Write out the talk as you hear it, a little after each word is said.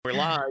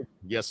live.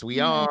 Yes, we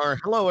are.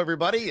 Hello,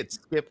 everybody. It's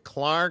Skip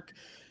Clark.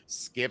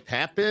 Skip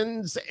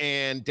Happens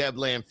and Deb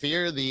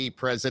Lamphere, the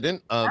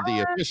president of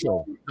the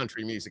official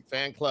Country Music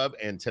Fan Club.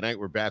 And tonight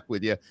we're back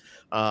with you.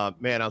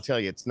 Man, I'll tell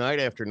you, it's night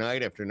after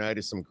night after night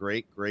of some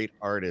great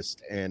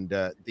artists. And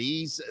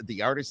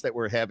the artists that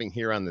we're having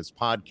here on this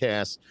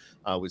podcast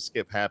with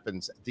Skip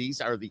Happens, these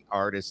are the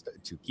artists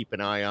to keep an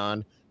eye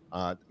on.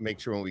 Make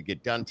sure when we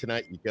get done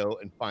tonight, you go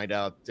and find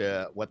out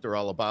what they're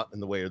all about in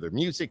the way of their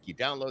music. You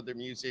download their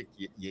music,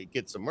 you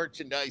get some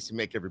merchandise, you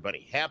make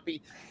everybody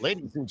happy.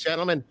 Ladies and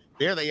gentlemen,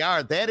 there they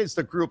are. That is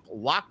the group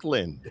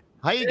Lockland.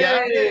 How you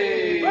guys?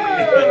 Hey.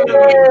 Welcome.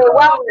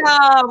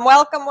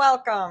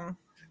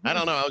 I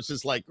don't know. I was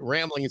just like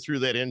rambling through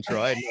that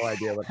intro. I had no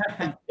idea.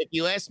 If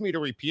you asked me to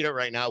repeat it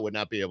right now, I would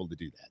not be able to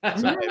do that.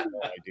 So I have no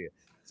idea.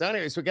 So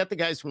anyways, we got the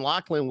guys from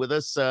Lockland with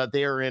us.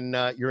 They're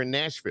you're in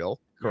Nashville,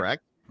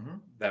 correct? Mm-hmm.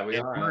 That we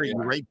are. Are you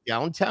right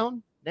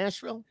downtown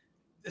Nashville?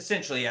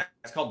 Essentially, yeah.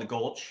 It's called the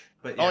Gulch.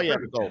 But yeah,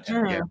 the Gulch.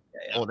 Mm-hmm. Yeah.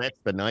 Oh, that's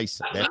a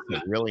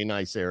really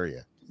nice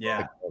area.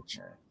 Yeah.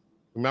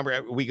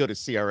 Remember, we go to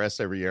CRS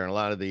every year, and a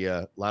lot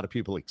of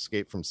people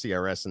escape from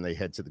CRS and they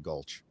head to the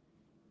Gulch.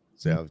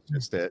 So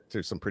just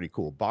there's some pretty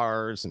cool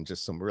bars and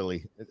just some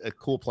really a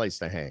cool place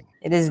to hang.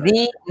 It is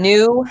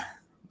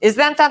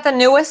isn't that the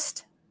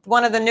newest,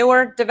 one of the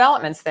newer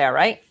developments there,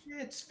 right?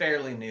 It's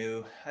fairly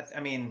new. I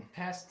mean,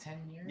 past 10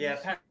 years. Yeah,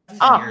 past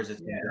 10 years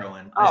it's been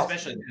growing.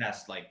 Especially the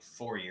past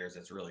 4 years,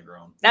 it's really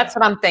grown. That's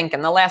what I'm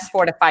thinking. The last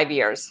 4 to 5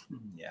 years.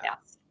 Yeah.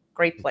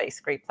 Great place.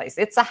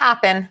 It's a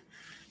hoppin'.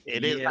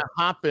 It is a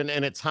hoppin',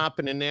 and it's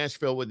hopping in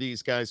Nashville with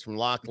these guys from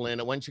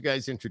Lockland. Why don't you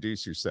guys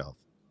introduce yourself?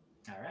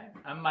 All right.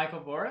 I'm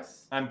Michael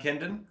Boris. I'm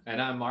Kendon. And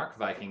I'm Mark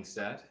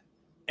Vikingstad.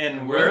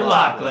 And we're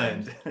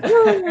Lockland.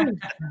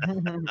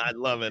 I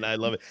love it.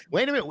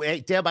 Wait a minute.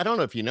 Wait, Deb, I don't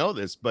know if you know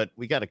this, but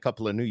we got a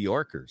couple of New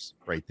Yorkers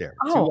right there.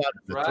 Oh, 2 out of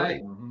the right. 3.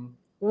 Mm-hmm.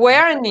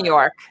 Where in New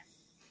York?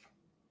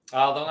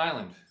 Long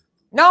Island.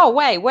 No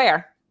way.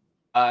 Where?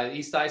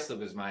 East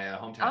Islip is my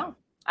hometown. Oh,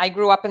 I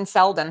grew up in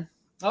Selden.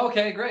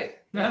 Okay, great.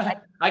 I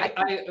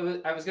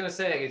was going to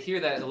say, I could hear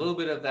that a little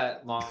bit of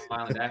that Long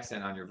Island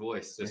accent on your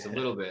voice, just a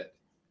little bit.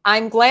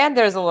 I'm glad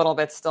there's a little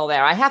bit still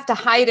there. I have to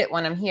hide it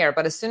when I'm here,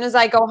 but as soon as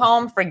I go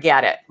home,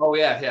 forget it. Oh,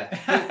 yeah.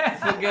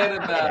 Forget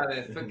about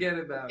it. I hear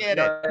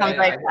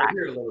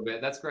it a little bit.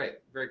 That's great.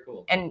 Very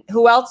cool. And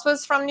who else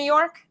was from New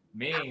York?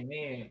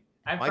 Me.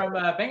 I'm from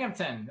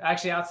Binghamton,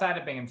 actually outside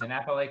of Binghamton,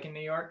 Appalachian,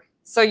 New York.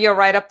 So you're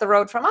right up the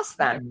road from us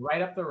then. I'm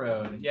right up the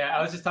road. Yeah,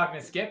 I was just talking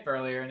to Skip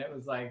earlier, and it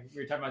was like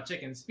we were talking about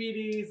Chicken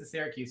Speedies, the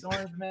Syracuse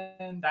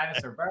Orangemen,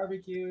 Dinosaur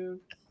Barbecue,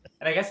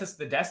 and I guess it's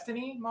the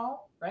Destiny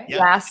Mall, right? Yeah.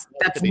 Yes,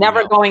 that's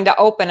never going to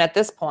open at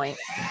this point.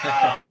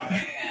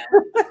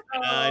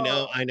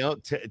 I know.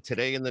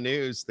 Today in the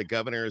news, the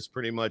governor has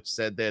pretty much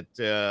said that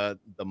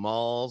the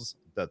malls,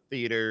 the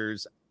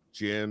theaters,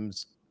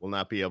 gyms will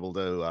not be able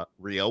to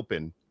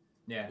reopen.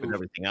 Yeah. With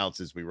everything else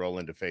as we roll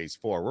into phase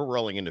 4. We're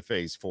rolling into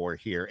phase 4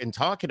 here. And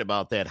talking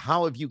about that,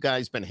 how have you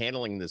guys been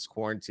handling this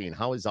quarantine?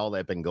 How has all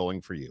that been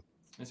going for you?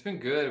 It's been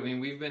good. I mean,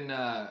 we've been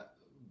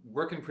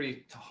working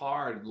pretty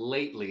hard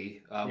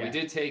lately. We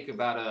did take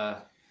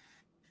about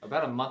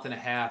a month and a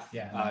half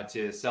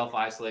to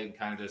self-isolate and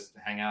kind of just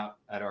hang out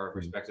at our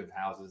respective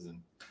houses.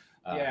 And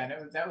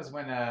and that was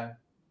when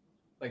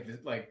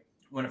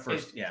when it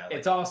first,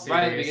 it's all serious.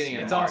 Right at the beginning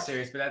of it's March. all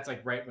serious, but that's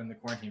right when the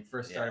quarantine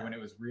first started, when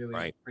it was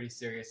really pretty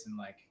serious and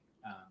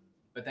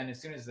but then as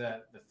soon as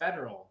the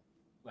federal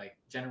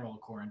general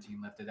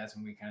quarantine lifted, that's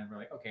when we kind of were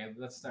like, okay,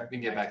 let's start. We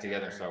can get back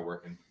together and start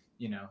working.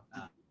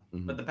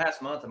 But the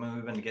past month,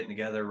 we've been getting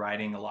together,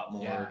 writing a lot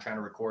more, trying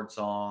to record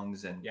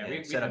songs and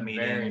we've set up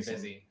meetings. Very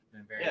busy.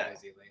 Been very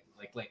busy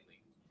lately.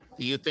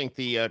 Do you think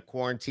the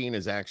quarantine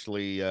has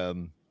actually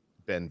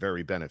been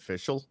very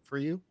beneficial for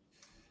you?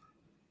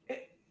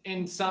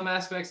 In some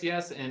aspects,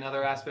 yes. In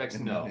other aspects,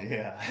 no.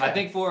 Yeah. I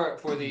think for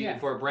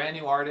a brand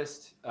new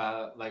artist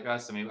like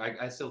us,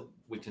 I still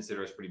would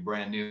consider us pretty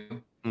brand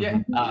new. Yeah.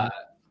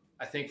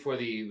 I think for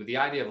the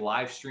idea of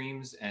live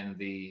streams and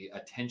the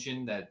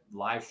attention that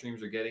live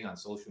streams are getting on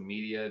social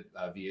media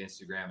via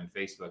Instagram and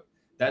Facebook,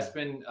 that's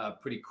been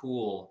pretty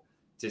cool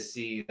to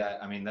see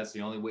that. That's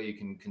the only way you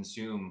can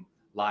consume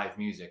live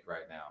music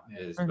right now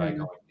is by going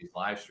to these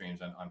live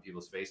streams on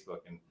people's Facebook.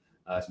 And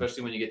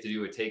especially when you get to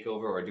do a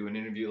takeover or do an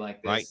interview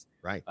like this,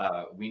 right.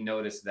 We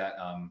noticed that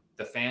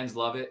the fans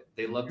love it.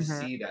 They love to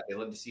see that. They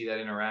love to see that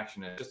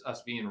interaction. It's just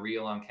us being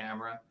real on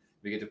camera.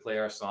 We get to play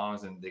our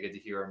songs and they get to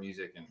hear our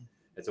music, and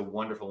it's a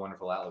wonderful,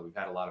 wonderful outlet. We've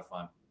had a lot of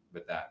fun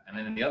with that. And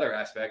then the other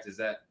aspect is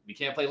that we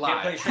can't play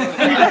live. So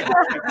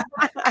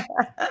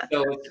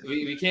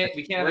we can't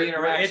have the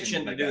interaction. We're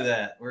itching to do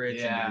that.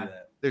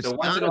 So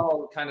once it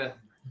all kind of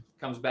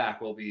comes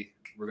back, we're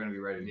going to be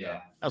ready to go.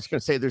 I was going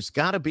to say, there's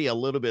got to be a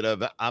little bit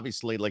of,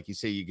 obviously, like you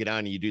say, you get on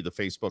and you do the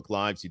Facebook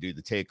Lives, you do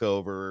the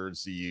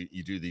takeovers,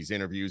 you do these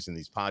interviews and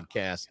these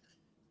podcasts,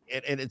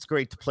 and it's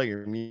great to play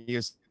your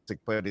music,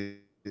 but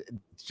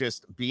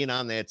just being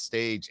on that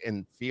stage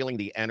and feeling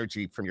the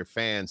energy from your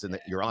fans and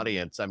your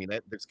audience,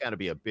 there's got to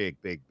be a big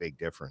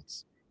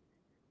difference.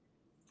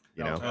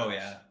 You know? Oh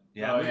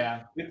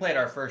yeah. We played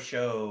our first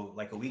show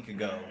like a week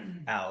ago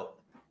out,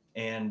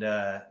 and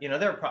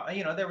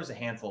there was a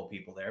handful of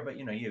people there, but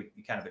you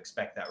kind of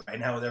expect that right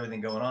now with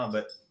everything going on.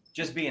 But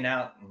just being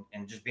out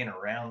and just being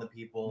around the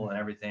people and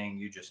everything,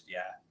 you just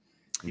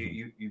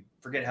you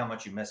forget how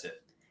much you miss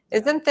it.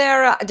 Isn't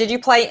there? Did you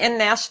play in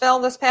Nashville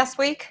this past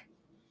week?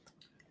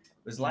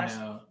 It was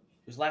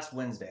last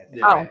Wednesday, I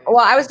think. Oh,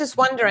 well, I was just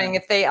wondering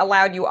if they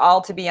allowed you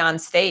all to be on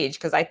stage,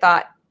 because I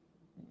thought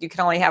you could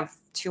only have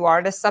 2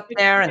 artists up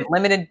there and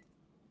limited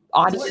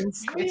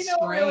audience. We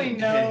don't really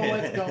know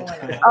what's going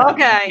on.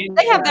 Okay,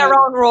 they have their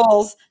own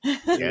rules.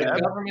 The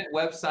government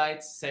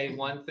websites say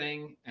one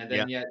thing, and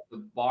then yet the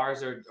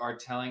bars are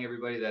telling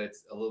everybody that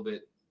it's a little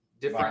bit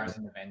different. Bars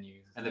and the venues.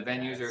 And the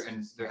venues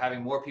and they're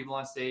having more people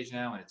on stage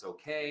now, and it's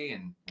okay.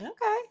 And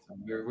okay,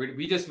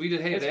 we just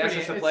hey, they asked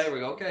us to play. We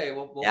go, okay,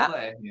 we'll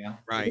play. Yeah,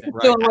 right.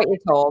 Doing what you're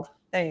told.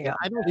 There you go.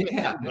 I don't think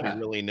anybody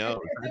really knows.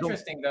 It's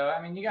interesting though.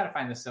 I mean, you got to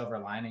find the silver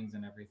linings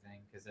and everything,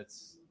 because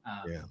it's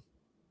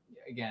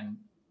again,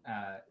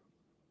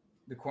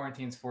 the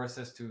quarantines force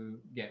us to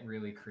get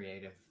really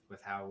creative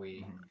with how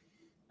we,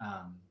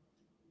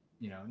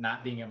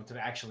 not being able to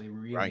actually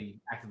really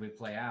actively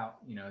play out.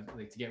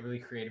 Like to get really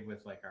creative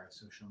with like our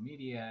social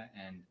media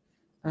and,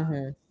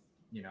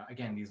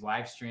 again, these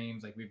live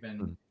streams. Like we've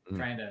been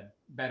trying to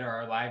better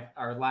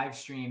our live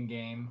stream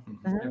game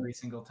every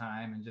single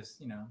time, and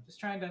just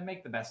trying to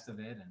make the best of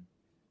it.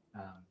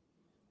 And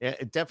yeah,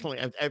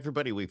 definitely.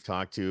 Everybody we've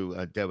talked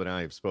to, Deb and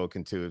I have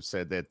spoken to, have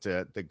said that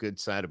the good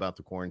side about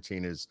the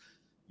quarantine is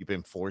you've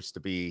been forced to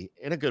be,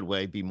 in a good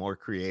way, be more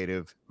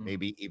creative,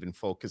 maybe even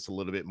focus a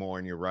little bit more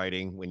on your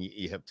writing when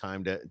you have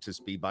time to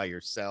just be by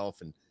yourself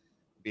and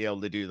be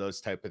able to do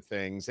those type of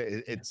things.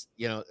 It's,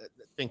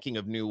 thinking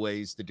of new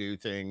ways to do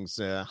things.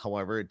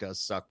 However, it does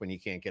suck when you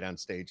can't get on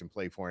stage and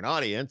play for an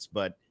audience,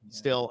 but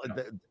still,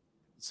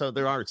 so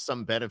there are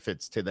some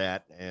benefits to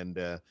that. And,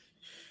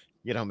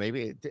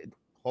 maybe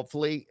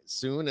hopefully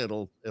soon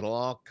it'll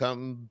all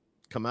come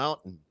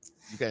out, and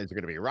you guys are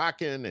going to be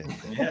rocking and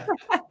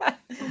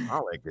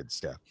all that good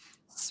stuff.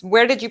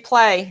 Where did you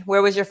play?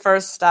 Where was your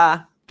first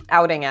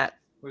outing at?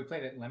 We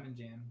played at Lemon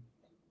Jam.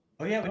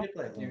 Oh yeah, we did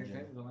play at The Lemon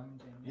Jam. Lemon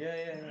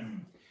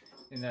Jam.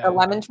 Yeah. The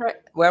Lemon Tree?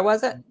 Where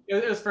was it?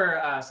 It was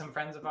for some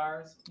friends of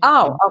ours.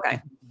 Oh,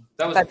 okay.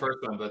 That was the first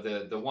one, but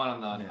the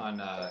one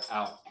on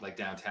out like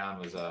downtown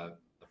was a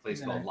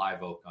place called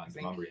Live Oak on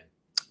Demonbreun.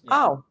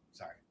 Oh,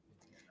 sorry.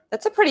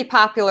 That's a pretty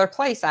popular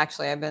place,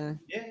 actually. I've been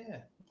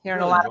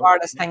hearing a lot of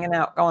artists hanging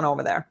out, going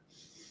over there.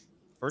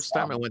 First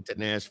time I went to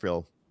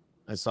Nashville,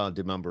 I saw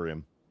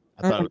Demonbreun.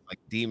 I thought it was like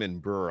Demon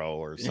Burrow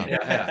or something.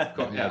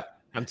 Yeah.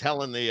 I'm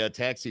telling the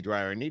taxi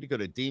driver, I need to go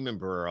to Demon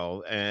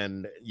Burrow,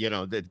 and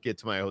to get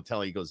to my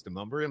hotel, he goes,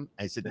 Demonbreun.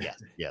 I said,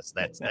 yes,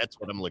 that's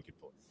what I'm looking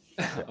for.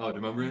 Oh,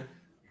 Demonbreun.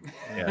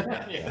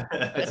 Yeah.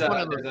 It's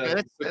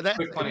a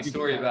quick funny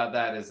story about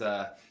that is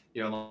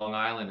Long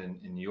Island and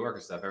in New York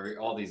and stuff.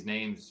 All these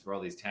names for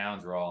all these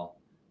towns are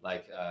all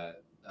like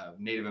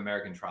Native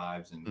American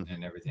tribes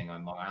and everything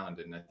on Long Island.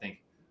 And I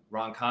think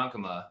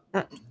Ronkonkoma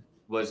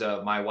was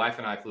my wife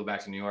and I flew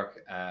back to New York,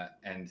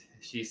 and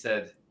she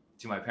said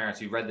to my parents,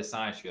 who read the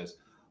sign, she goes,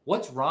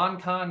 "What's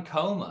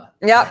Ronkonkoma?"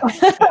 Yep,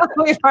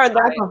 we've heard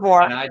that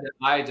before. And I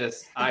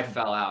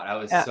fell out.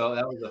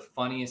 That was the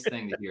funniest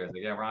thing to hear.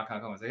 Like,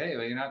 Ronkonkoma. I was like, hey,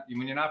 well,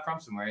 you're not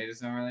from somewhere, you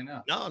just don't really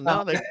know.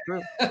 No, that's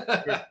true.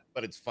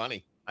 But it's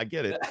funny. I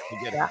get it.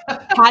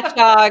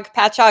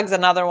 Patchogu's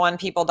another one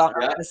people don't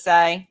know how to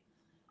say.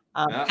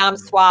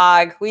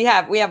 Comswag. We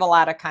have a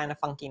lot of kind of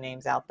funky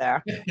names out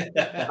there.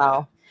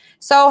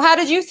 So how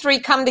did you three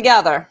come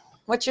together?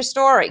 What's your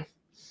story?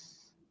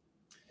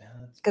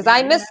 Because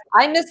I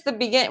missed the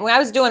beginning when I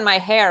was doing my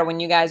hair when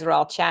you guys were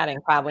all chatting,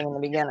 probably in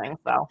the beginning.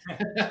 So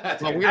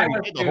well, we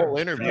did the whole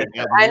interview.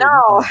 I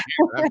know.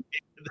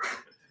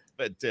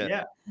 But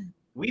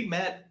we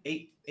met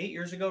eight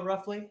years ago,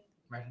 roughly,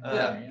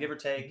 give or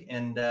take.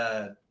 And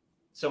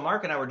so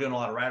Mark and I were doing a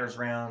lot of writers'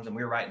 rounds, and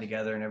we were writing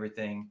together and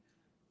everything.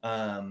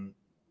 And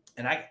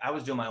I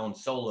was doing my own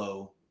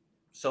solo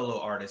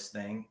artist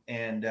thing,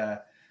 and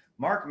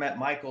Mark met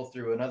Michael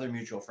through another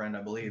mutual friend,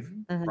 I believe.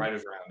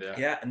 Writers round,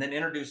 yeah, and then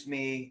introduced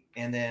me,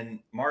 and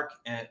then Mark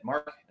and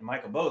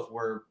Michael both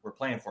were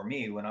playing for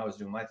me when I was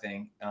doing my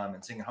thing,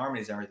 and singing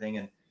harmonies and everything.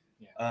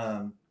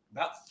 And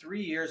about 3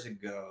 years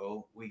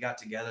ago, we got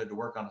together to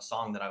work on a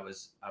song that I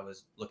was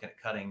looking at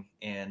cutting,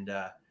 and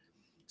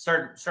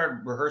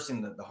started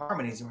rehearsing the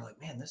harmonies, and we're like,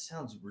 man, this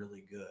sounds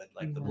really good.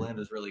 Like the blend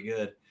is really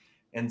good,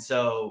 and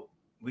so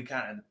we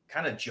kind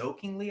of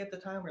jokingly at the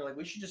time, we were like,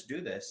 we should just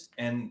do this.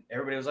 And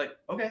everybody was like,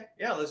 okay,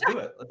 yeah, let's do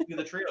it. Let's do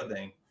the trio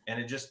thing. And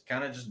it just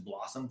kind of just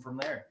blossomed from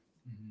there.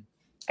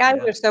 Guys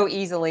are so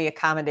easily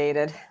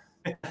accommodated.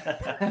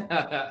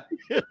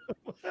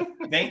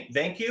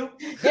 Thank you.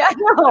 Yeah,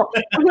 no.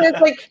 I mean,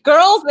 it's like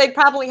girls, they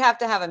probably have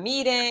to have a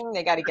meeting.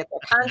 They got to get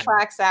their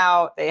contracts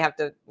out. They have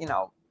to,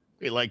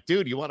 be like,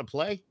 dude, you want to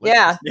play?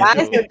 Guys are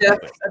just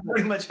That's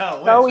pretty much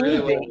how it so went.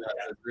 easy.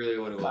 That's really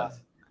what it was.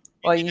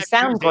 Well, you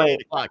sound great.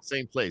 8 o'clock,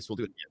 same place. We'll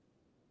do it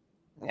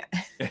again.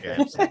 Yeah. Yeah,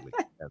 absolutely.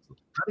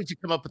 How did you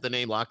come up with the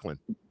name Lachlan?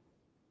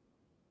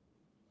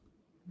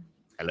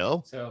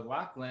 Hello? So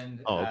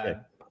Lachlan, okay.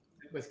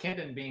 with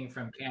Kendon being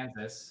from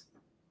Kansas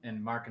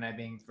and Mark and I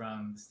being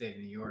from the state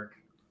of New York,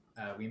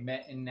 we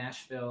met in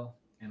Nashville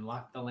and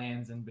locked the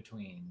lands in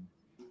between.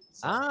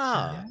 So,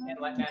 and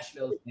let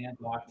Nashville's land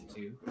locked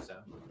too. So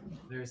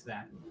there's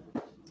that.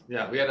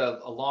 Yeah, we had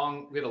a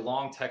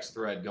long text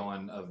thread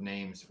going of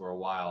names for a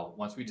while.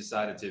 Once we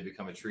decided to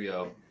become a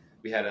trio,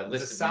 we had a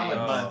list of solid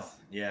names. month.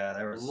 Yeah,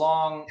 there was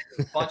long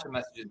bunch of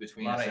messages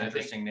between us. A lot of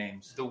interesting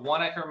names. The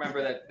one I can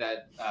remember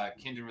that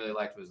Kendon really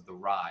liked was The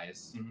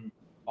Rise. Mm-hmm.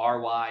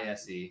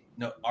 RYSE.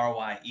 No,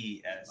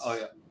 RYES. Oh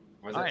yeah.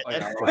 Was it?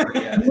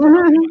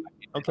 Right,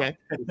 okay.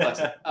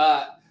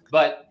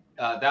 But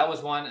that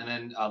was one, and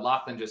then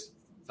Lachlan just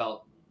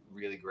felt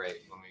really great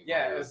when we.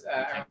 Yeah, when it was.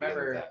 I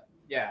remember.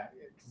 Yeah,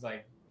 because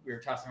like we were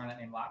tossing around that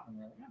name Lachlan.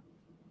 We were like,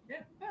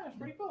 yeah, it's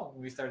pretty cool.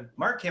 We started.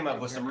 Mark came up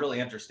with some really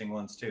interesting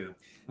ones too.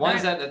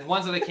 Ones that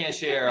they can't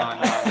share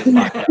on this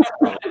podcast.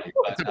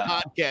 It's a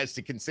podcast.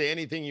 You can say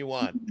anything you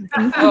want.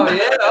 Oh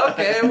yeah.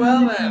 Okay.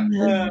 Well then.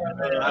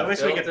 I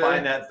wish we could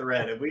find that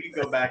thread. If we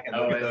could go back and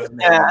look at those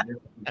names, it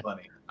would be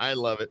funny. I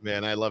love it,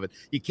 man. I love it.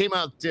 You came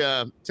out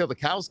Till the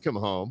Cows Come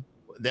Home.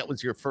 That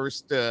was your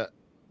first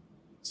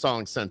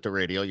song sent to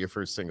radio, your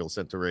first single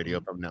sent to radio,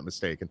 if I'm not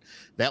mistaken.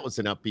 That was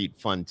an upbeat,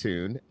 fun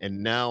tune.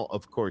 And now,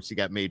 of course, you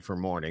got Made for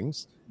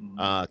Mornings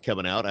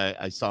coming out.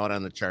 I saw it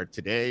on the chart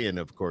today. And,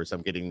 of course,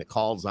 I'm getting the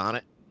calls on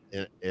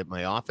it at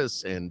my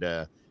office. And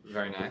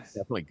very nice.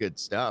 Definitely good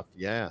stuff.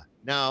 Yeah.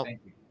 Now,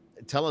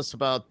 tell us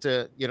about,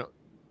 the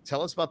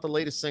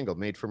latest single,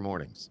 Made for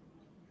Mornings.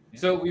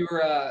 So we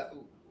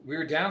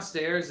were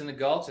downstairs in the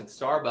Gulch at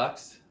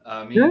Starbucks.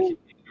 Me and Keith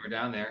were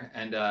down there,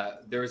 and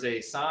there was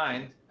a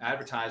signed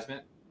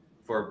advertisement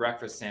for a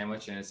breakfast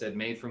sandwich, and it said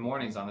 "Made for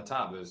Mornings" on the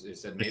top. It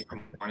said "Made for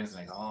Mornings,"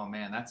 and I go, "Oh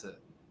man, that's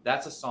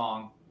a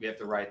song. We have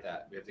to write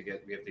that. We have to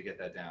get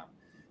that down."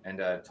 And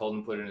told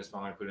him put it in his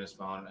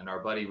phone. And our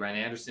buddy Ren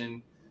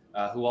Anderson,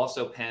 who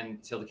also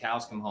penned "Till the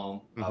Cows Come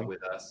Home"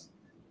 with us,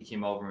 he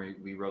came over and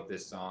we wrote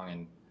this song,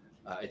 and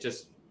it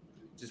just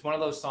one of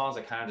those songs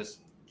that kind of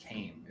just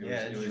came.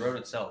 It wrote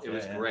itself. It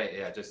was great.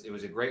 Yeah, it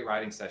was a great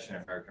writing session,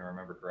 if I can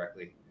remember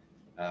correctly.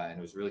 And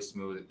it was really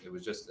smooth. It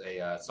was just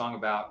a song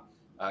about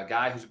a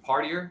guy who's a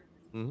partier,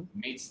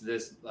 meets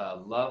this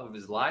love of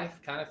his life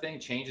kind of thing,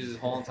 changes his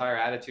whole entire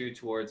attitude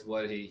towards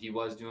what he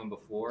was doing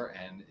before.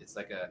 And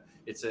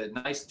it's a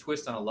nice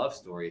twist on a love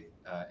story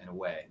in a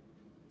way.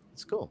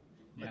 It's cool.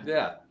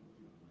 Yeah.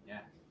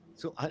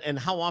 So, and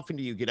how often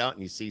do you get out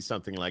and you see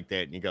something like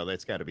that and you go,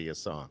 that's got to be a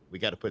song. We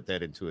got to put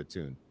that into a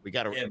tune. We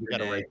got to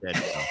write that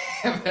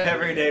down.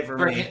 Every day for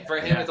me. For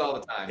him, it's all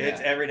the time.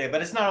 It's every day,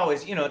 but it's not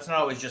always, it's not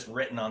always just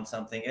written on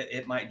something.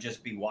 It might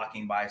just be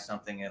walking by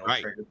something and it'll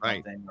trigger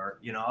something, or,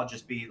 I'll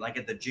just be like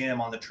at the gym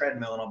on the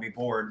treadmill and I'll be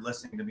bored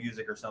listening to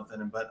music or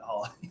something. But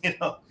I'll,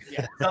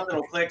 something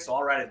will click. So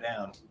I'll write it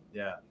down.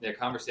 Yeah. Yeah.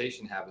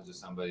 Conversation happens with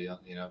somebody, that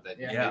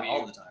maybe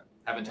all the time.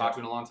 Haven't talked to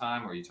in a long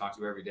time, or you talk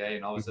to every day,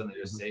 and all of a sudden they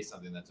just say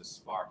something that just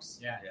sparks.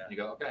 Yeah. You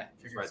go, okay,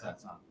 let's write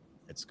that song.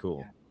 That's cool.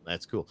 Yeah.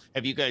 That's cool.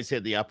 Have you guys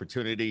had the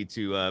opportunity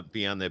to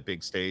be on that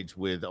big stage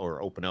with,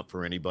 or open up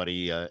for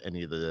anybody,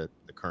 any of the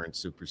current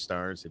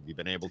superstars? Have you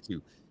been able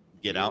to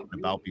get out and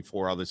about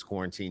before all this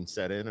quarantine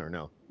set in, or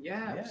no?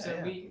 Yeah. So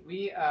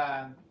we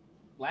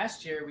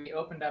last year we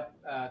opened up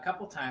a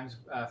couple times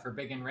for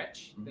Big and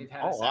Rich. They've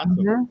had us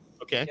awesome.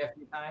 Okay. A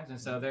few times, and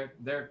so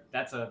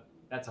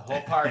that's a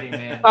whole party,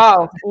 man.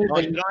 Oh, you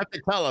don't have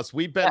to tell us.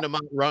 We've been to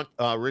Mount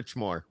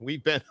Richmore.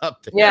 We've been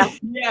up there. Yeah.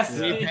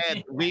 Yes.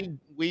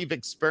 We've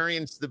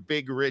experienced the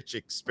Big Rich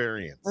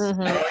experience.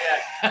 Mm-hmm. Oh yeah,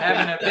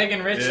 having a big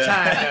and rich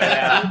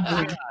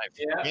time.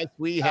 Yes,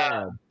 we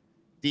have.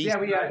 We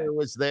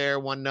was there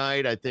one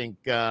night. I think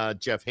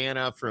Jeff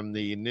Hanna from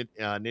the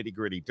Nitty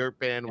Gritty Dirt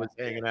Band was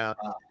hanging out.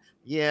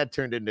 Yeah, it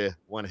turned into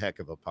one heck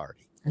of a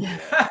party.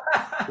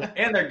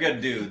 And they're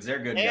good dudes. They're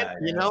good guys.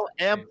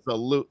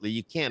 Absolutely.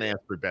 You can't ask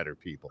for better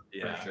people.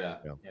 Yeah,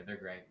 they're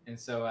great. And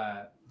so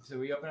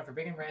we opened up for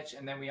Big and Rich,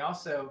 and then we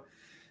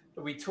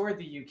toured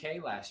the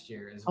UK last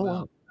year as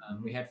well. Wow.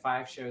 We had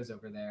 5 shows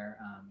over there,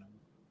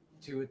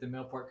 2 at the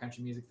Millport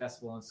Country Music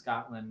Festival in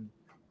Scotland,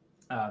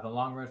 the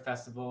Long Road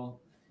Festival,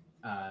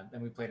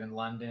 then we played in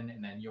London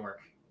and then York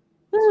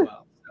as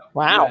well. So,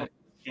 wow.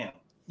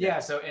 Yeah.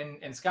 So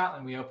in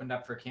Scotland, we opened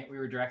up for Cam. We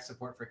were direct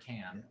support for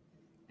Cam.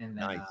 And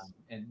then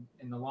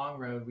in the Long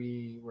Road,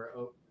 we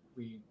opened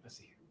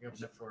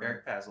up for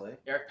Eric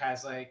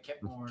Pasley,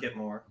 Kip Moore. Kip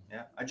Moore.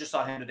 Yeah. I just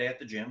saw him today at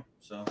the gym.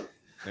 So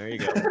there you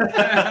go.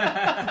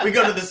 We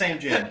go to the same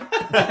gym.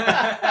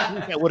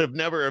 I would have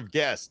never have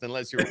guessed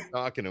unless you were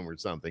talking to him or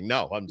something.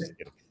 No, I'm just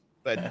kidding.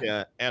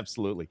 But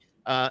absolutely.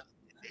 How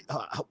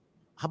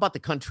about the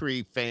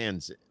country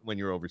fans when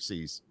you're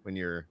overseas, when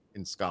you're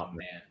in Scotland?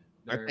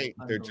 Oh, man.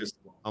 They're just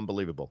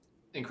unbelievable.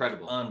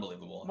 Incredible.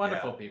 Unbelievable.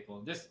 Wonderful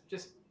people. Just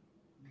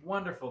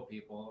wonderful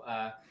people.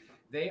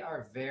 They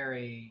are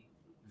very,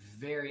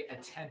 very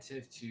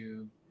attentive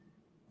to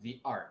the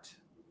art,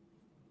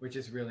 which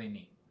is really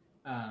neat.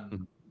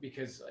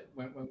 Because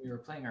when we were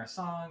playing our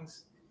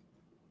songs,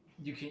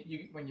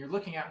 when you're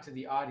looking out to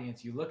the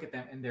audience, you look at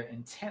them and they're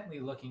intently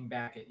looking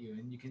back at you,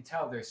 and you can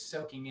tell they're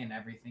soaking in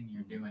everything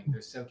you're doing.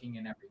 They're soaking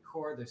in every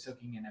chord, they're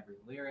soaking in every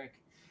lyric,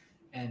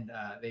 and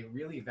they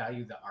really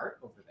value the art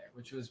over there,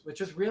 which was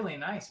really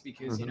nice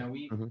because you know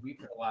we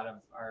put a lot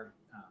of our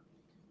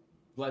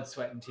blood,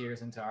 sweat, and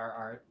tears into our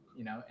art,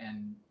 you know,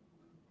 and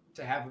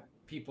to have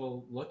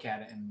people look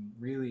at it and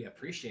really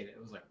appreciate it.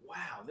 It was like,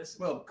 wow, this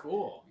is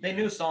cool. They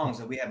knew songs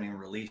that we haven't even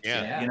released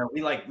yet. You know,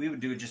 we would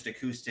do just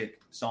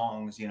acoustic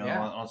songs, you know,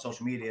 on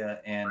social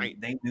media, and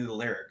they knew the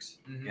lyrics,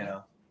 you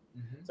know.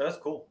 So that's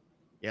cool.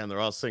 Yeah, and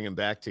they're all singing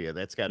back to you.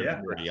 That's got to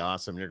be pretty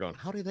awesome. You're going,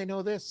 how do they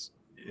know this?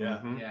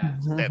 Yeah.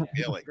 That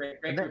feeling. Great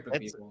group of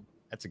people.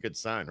 That's a good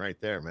sign right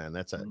there, man.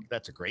 That's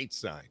a great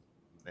sign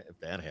if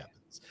that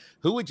happens.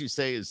 Who would you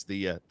say is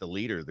the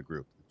leader of the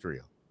group, the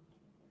trio?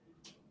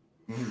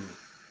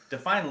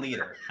 Define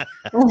leader.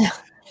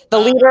 The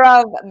leader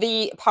of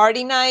the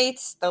party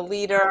nights, the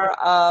leader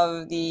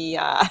of the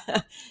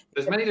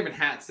there's many different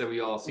hats that we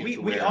all seem to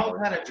wear. We all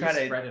kind of try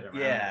to spread it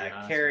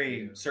around,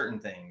 carry certain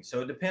things.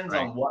 So it depends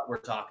on what we're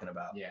talking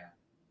about. Yeah,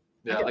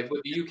 like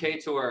with the UK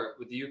tour,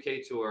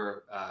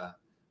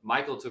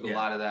 Michael took a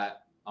lot of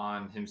that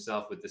on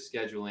himself with the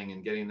scheduling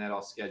and getting that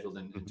all scheduled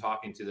and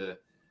talking to the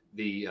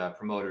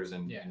promoters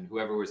and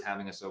whoever was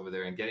having us over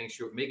there and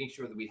making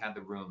sure that we had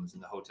the rooms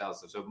and the hotel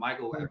stuff. So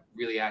Michael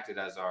really acted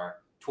as our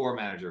tour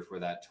manager for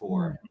that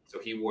tour. So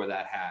he wore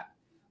that hat.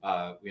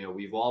 You know,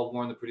 we've all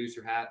worn the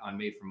producer hat on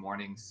Made for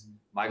Mornings.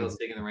 Michael's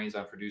taking the reins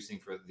on producing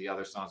for the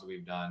other songs that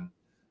we've done.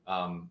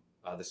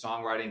 The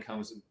songwriting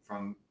comes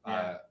from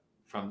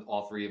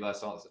all three of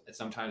us.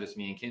 Sometimes it's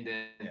me and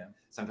Kindon.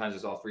 Sometimes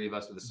it's all three of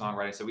us with the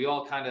songwriting. So we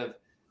all kind of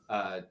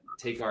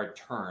take our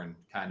turn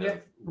kind of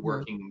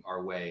working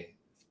our way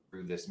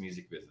through this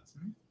music business.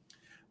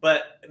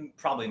 But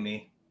probably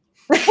me.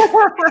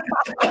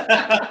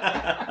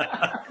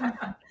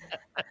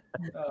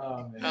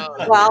 Oh, man.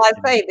 Well, I'd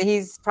say that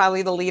he's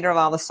probably the leader of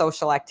all the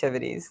social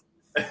activities.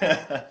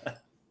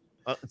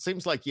 It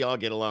seems like y'all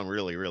get along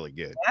really, really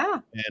good. Yeah.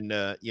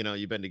 And you know,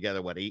 you've been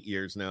together 8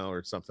 years now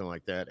or something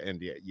like that,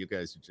 and you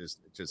guys are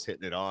just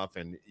hitting it off,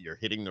 and you're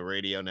hitting the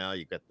radio now.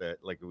 You got the,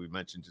 like we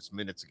mentioned just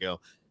minutes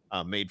ago,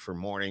 Made for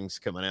Mornings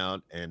coming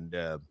out, and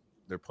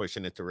they're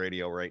pushing it to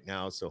radio right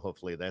now, so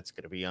hopefully that's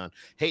going to be on.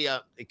 Hey,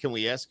 can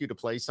we ask you to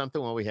play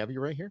something while we have you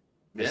right here?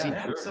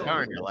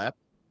 Guitar in your lap.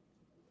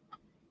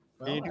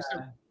 Well,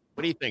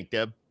 what do you think,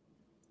 Deb?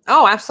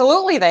 Oh,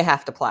 absolutely, they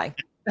have to play.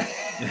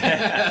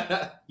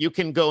 You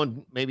can go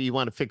and maybe you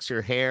want to fix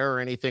your hair or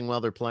anything while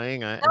they're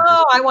playing. I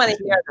want to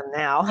hear them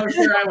now. Oh,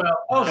 sure, I will.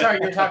 Oh, sorry,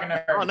 you're talking to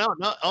her. Oh, no.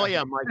 Oh,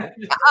 yeah, Michael.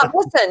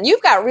 Listen,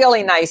 you've got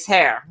really nice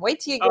hair. Wait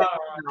till you get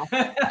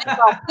it's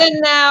all thin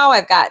now.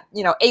 I've got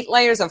 8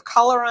 layers of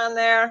color on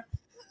there.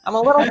 I'm a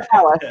little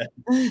jealous.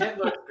 It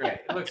looks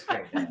great. It looks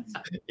great.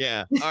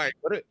 Yeah. All right.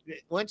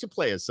 Why don't you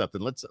play us something?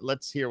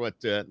 Let's hear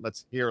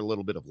let's hear a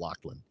little bit of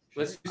Lachlan.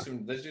 Let's do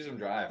some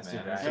drive,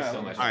 man. Drive. It's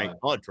so much fun. All right.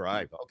 Oh,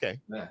 drive. Okay.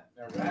 Yeah.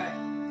 All right.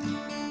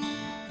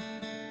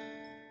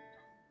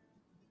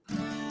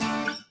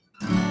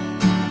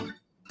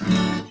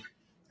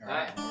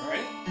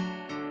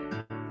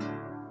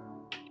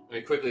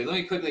 Let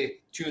me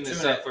quickly tune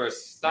this up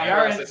first.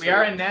 We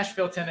are in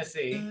Nashville,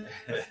 Tennessee,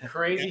 with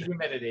crazy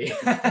humidity.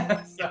 The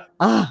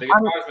guitar's been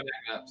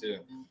acting up too.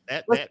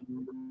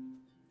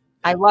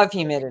 I love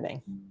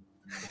humidity.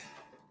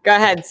 Go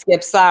ahead,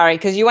 Skip. Sorry,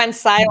 because you went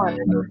silent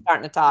and you were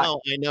starting to talk.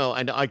 No,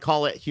 I know. I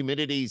call it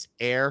humidity's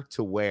air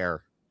to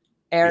wear.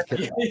 Air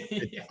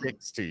it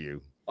sticks to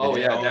you. Oh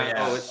yeah,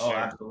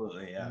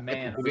 absolutely, yeah.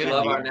 Man, we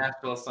love our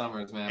Nashville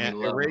summers, man.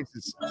 And it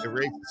raises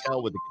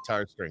hell with the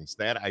guitar strings.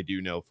 That I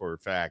do know for a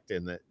fact,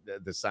 and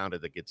the sound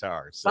of the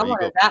guitar. So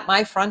somewhere at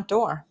my front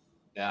door.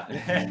 Yeah.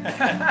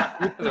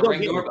 We're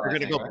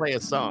gonna go play a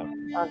song.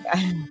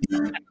 Okay.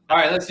 All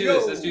right, let's do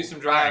this. Let's do some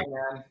driving,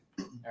 man.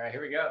 All right,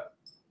 here we go.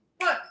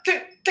 1, 2,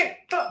 3,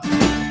 4.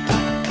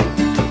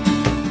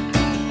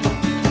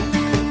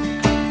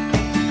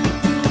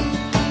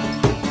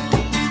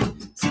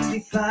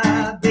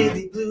 65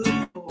 baby blue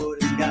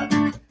Ford has got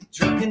me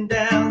trucking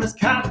down this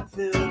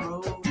cotton-filled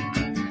road.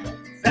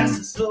 Fast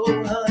and slow,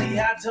 honey,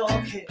 I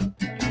don't care.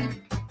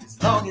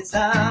 As long as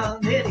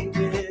I'm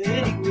anywhere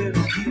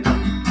with you.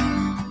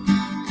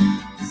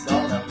 That's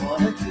all I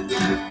wanna do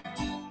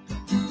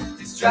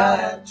is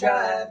drive.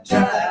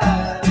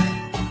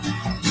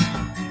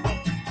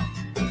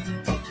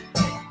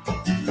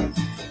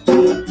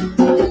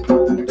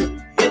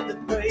 Hit the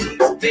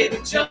brakes, baby,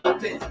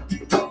 jump in.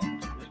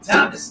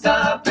 Time to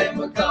stop and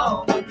we're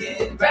gone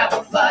again.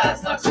 Gravel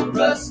flies, knocks the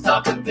rust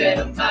off the bed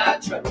of my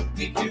truck.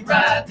 We can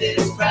ride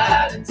this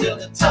ride until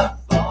the top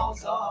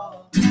falls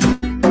off. So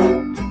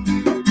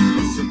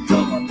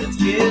come on, let's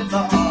get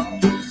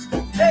lost.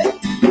 Hey!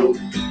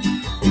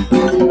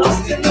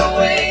 Lost in the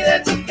way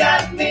that you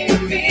got me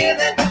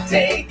feeling.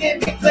 Taking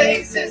me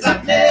places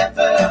I've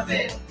never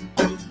been.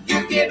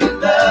 You give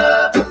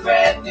love a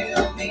brand new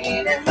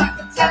meaning, like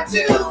a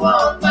tattoo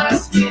on my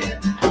skin.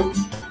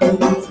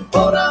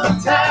 Hold on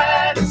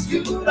tight and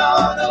scoot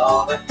on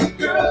over.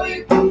 Girl,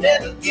 you can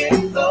never get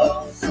close.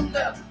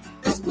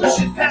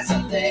 pushing past the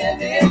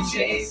limit,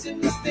 chasing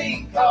this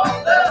thing called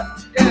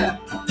love. Yeah.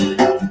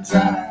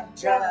 Drive,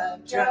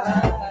 drive,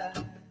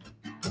 drive.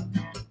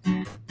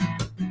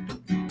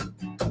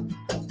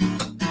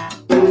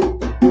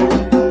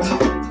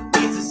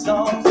 These are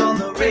songs on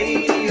the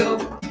radio,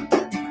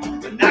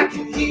 when I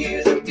can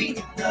hear the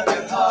beating of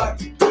your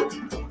heart.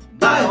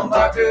 Mile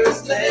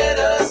markers let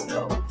us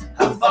know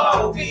how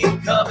far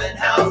we've come and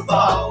how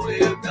far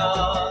we're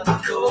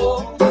gonna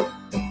go.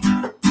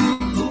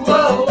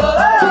 Whoa,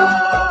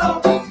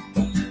 whoa,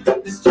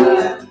 this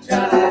drive,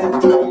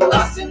 drive,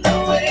 lost in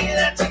the way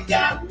that you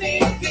got me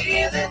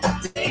feeling,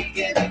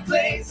 taking me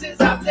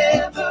places I've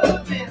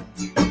never been.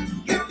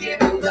 You're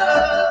giving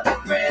love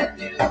a brand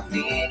new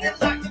meaning,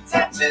 like a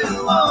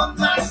tattoo on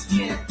my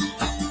skin.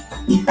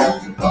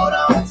 Hold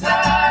on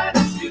tight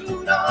and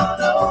scoot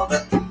on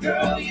over,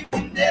 girl, you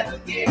can never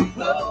get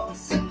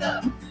close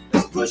enough.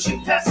 It's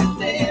pushing past the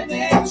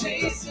limit,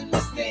 chasing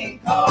this thing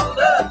called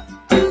love.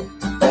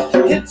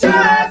 And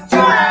drive,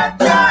 drive,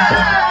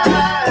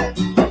 drive.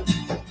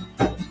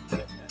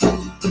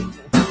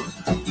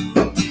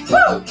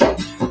 Woo!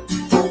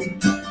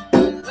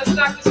 Let's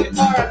knock this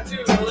guitar out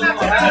too. A little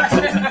more.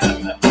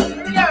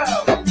 Here we go.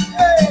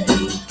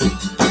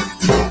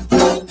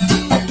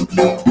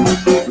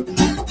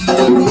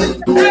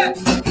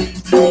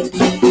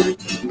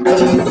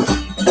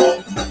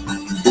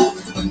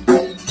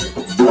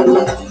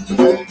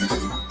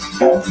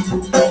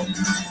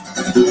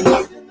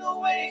 In the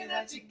way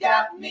that you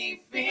got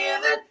me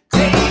feeling,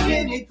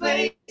 taking me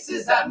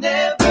places I've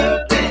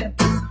never been.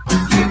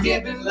 You're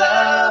giving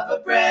love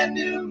a brand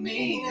new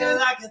meaning,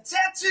 like a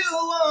tattoo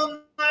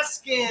on my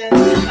skin.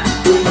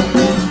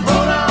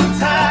 Hold on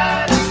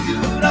tight and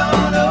scoot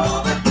on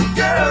over,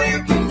 girl,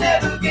 you can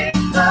never get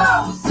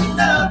close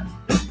enough.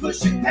 It's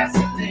pushing past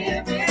the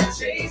limit,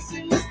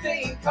 chasing this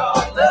thing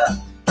called love.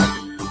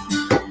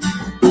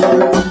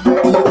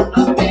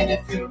 I'm in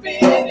it, you're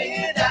in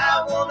it,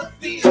 I wanna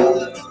feel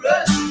the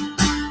rush.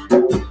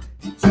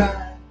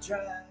 Drive,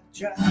 drive,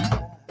 drive.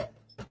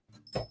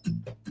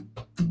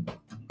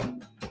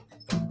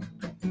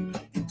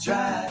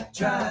 Drive,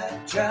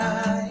 drive,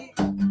 drive.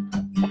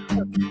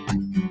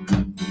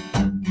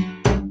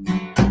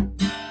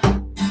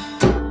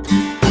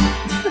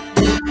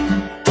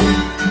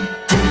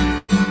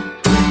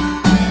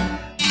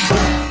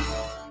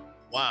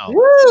 Wow.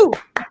 Woo!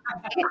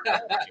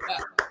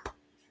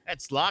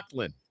 That's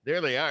Lachlan.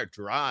 There they are.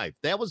 Drive.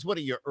 That was one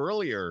of your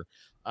earlier.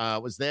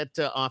 Was that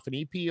off an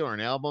EP or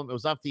an album? It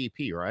was off the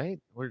EP, right?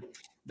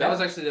 That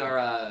was actually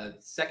our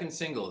second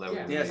single that we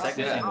released.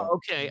 second single. Oh,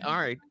 okay. All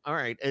right. All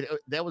right.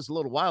 That was a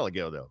little while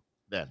ago, though.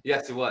 Then.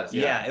 Yes, it was.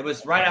 Yeah, it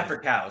was right after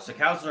Cows. So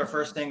Cows was our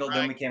first single,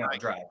 then we came out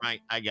with Drive.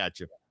 Right. I got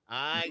you.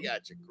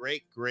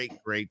 Great, great,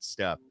 great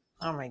stuff.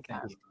 Oh my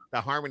God. The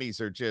harmonies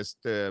are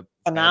just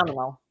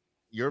Phenomenal.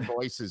 Your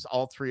voices,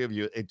 all three of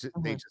you,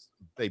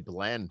 they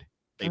blend.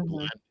 They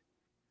blend.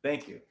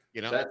 Thank you.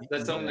 You know,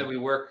 that's something that we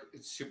work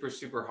super,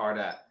 super hard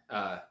at.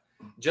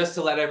 Just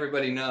to let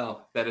everybody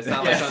know that it's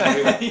not like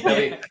something that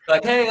we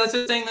like, hey, let's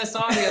just sing this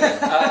song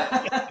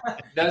together.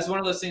 That's one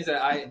of those things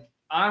that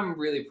I'm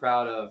really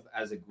proud of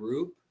as a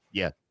group.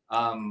 Yeah.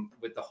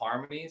 With the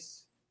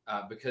harmonies,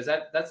 because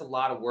that's a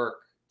lot of work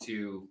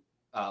to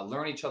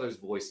learn each other's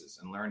voices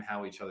and learn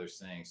how each other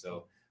sing.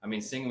 So, I mean,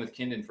 singing with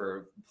Kindon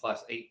for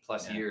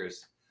 8+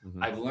 years,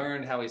 I've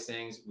learned how he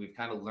sings. We've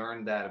kind of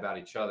learned that about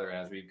each other. And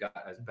as we've got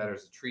as better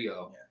as a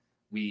trio,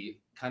 we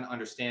kind of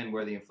understand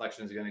where the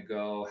inflections are going to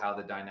go, how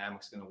the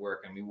dynamic's going to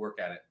work. And we work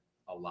at it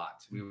a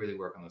lot. We really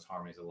work on those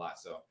harmonies a lot.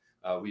 So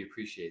we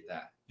appreciate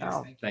that.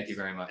 Yes, thank you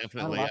very much.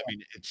 Definitely. I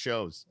mean, it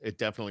shows. It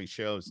definitely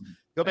shows.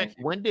 Go back.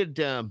 When did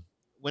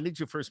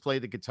you first play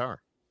the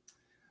guitar?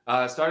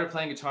 I started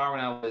playing guitar when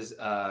I was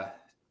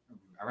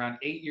around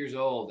 8 years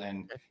old.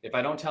 And if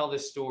I don't tell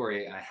this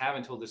story, and I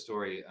haven't told this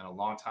story in a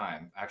long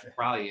time, actually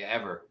probably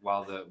ever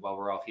while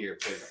we're all here,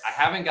 because I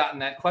haven't gotten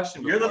that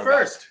question before. You're the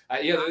first.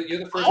 You're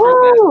the first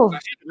person.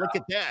 Look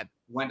at that.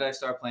 When did I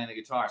start playing the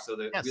guitar? So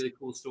the really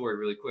cool story,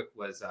 really quick,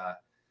 was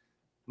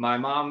my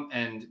mom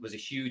was a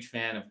huge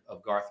fan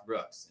of Garth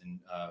Brooks,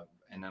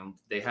 and then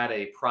they had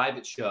a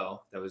private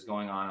show that was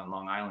going on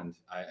Long Island.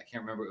 I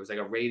can't remember. It was like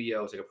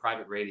a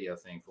private radio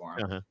thing for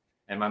him.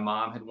 And my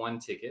mom had won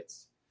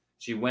tickets.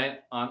 She went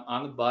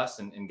on the bus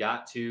and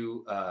got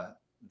to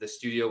the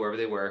studio wherever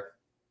they were.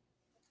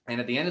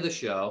 And at the end of the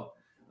show,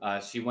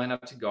 she went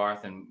up to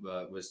Garth and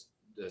was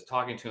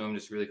talking to him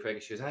just really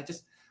quick. She goes,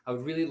 I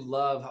would really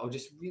love,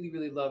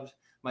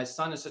 my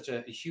son is such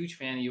a huge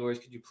fan of yours.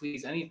 Could you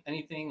please,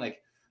 anything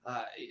like,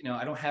 I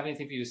don't have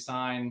anything for you to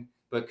sign,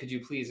 but could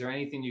you please, is there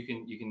anything you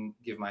can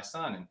give my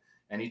son?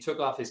 And he took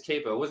off his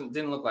capo. It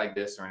didn't look like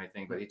this or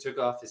anything, but he took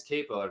off his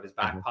capo out of his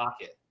back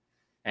pocket.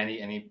 And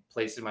he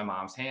placed it in my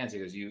mom's hands. He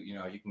goes,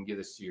 you can give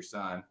this to your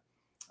son.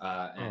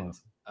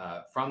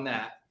 From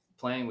that,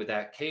 playing with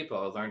that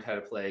capo, I learned how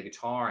to play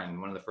guitar.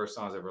 And one of the first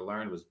songs I ever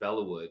learned was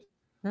Bellawood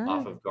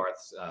off of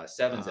Garth's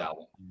Sevens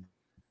album.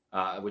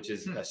 which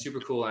is super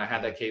cool. And I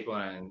had that capo,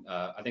 and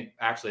I think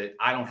actually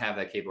I don't have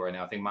that capo right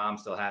now. I think Mom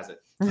still has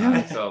it.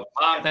 So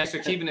Mom, thanks for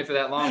keeping it for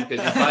that long,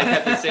 because you probably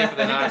kept it safer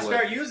than I would.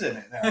 Start using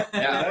it now.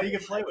 Yeah, you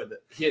can play with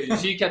it. Yeah,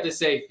 she kept it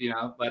safe,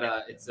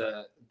 But it's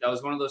that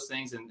was one of those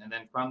things, and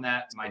then from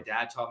that, my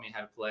dad taught me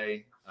how to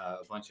play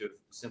a bunch of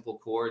simple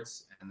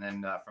chords, and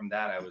then from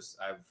that,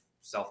 I've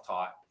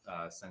self-taught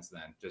since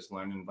then, just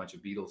learning a bunch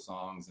of Beatles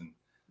songs and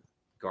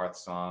Garth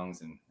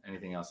songs and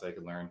anything else I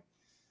could learn.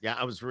 Yeah,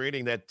 I was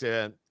reading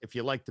that if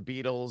you like the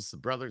Beatles, the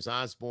Brothers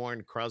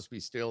Osborne, Crosby,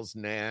 Stills,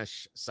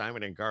 Nash,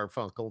 Simon and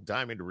Garfunkel,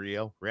 Diamond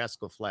Rio,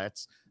 Rascal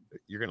Flatts,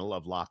 you're going to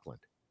love Lachlan.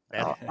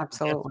 Absolutely. That's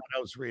what I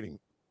was reading.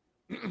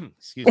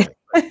 Excuse me.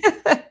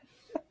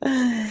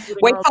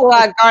 Wait till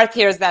Garth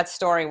hears that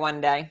story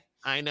one day.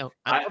 I know.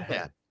 I love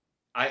that.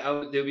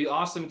 It would be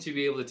awesome to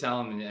be able to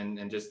tell him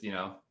and just,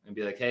 and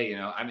be like, hey,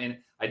 I mean,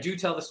 I do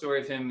tell the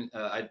story of him.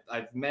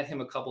 I've met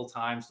him a couple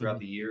times throughout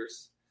the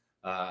years.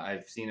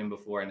 I've seen him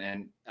before,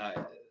 and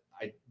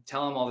I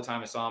tell him all the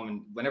time I saw him,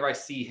 and whenever I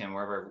see him,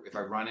 if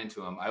I run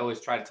into him, I always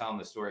try to tell him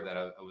the story that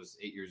I was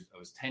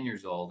 10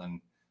 years old,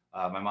 and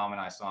my mom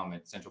and I saw him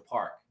at Central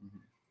Park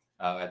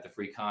at the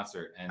free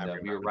concert, and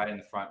we were right in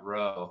the front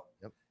row.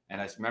 Yep. And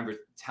I remember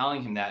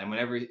telling him that, and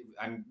whenever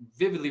I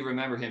vividly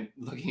remember him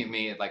looking at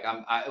me like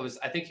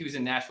I think he was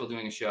in Nashville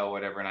doing a show or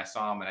whatever, and I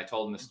saw him and I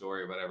told him the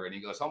story or whatever, and he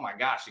goes, "Oh my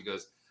gosh," he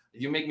goes,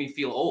 "You make me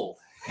feel old."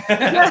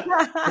 I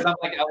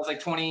was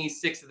like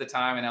 26 at the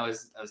time, and I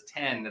was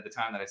 10 at the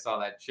time that I saw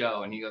that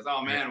show, and he goes,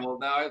 "Oh man, well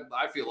now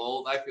I feel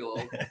old."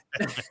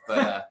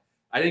 But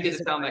I didn't get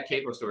to tell him that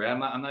capo story. I'm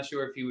not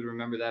sure if he would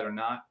remember that or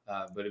not,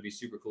 but it'd be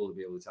super cool to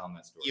be able to tell him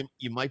that story.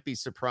 You might be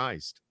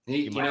surprised.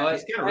 It's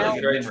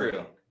very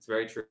true. It's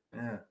very true.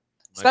 Yeah.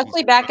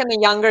 Especially back in the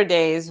younger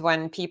days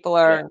when people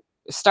are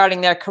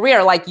starting their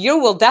career, like you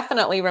will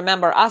definitely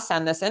remember us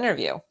on this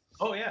interview.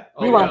 Oh yeah.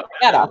 We won't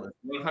forget us.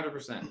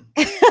 100%.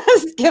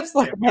 Skip's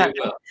looking at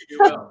me.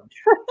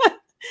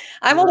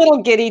 I'm a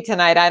little giddy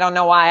tonight. I don't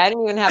know why. I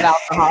didn't even have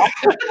alcohol.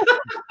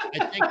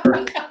 I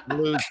think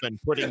Lou's been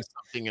putting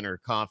something in her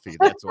coffee.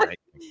 That's what I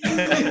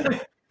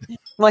think.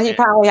 Well, he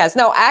probably has.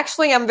 No,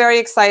 actually, I'm very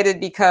excited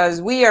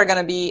because we are going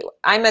to be.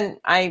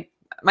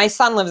 My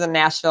son lives in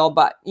Nashville,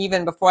 but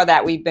even before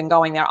that, we've been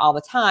going there all the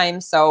time.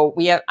 So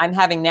I'm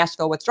having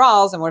Nashville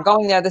withdrawals, and we're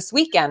going there this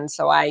weekend.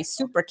 So I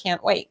super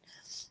can't wait.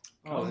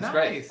 Oh, that's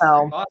great.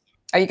 So,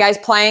 are you guys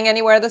playing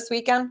anywhere this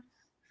weekend?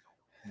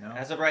 No.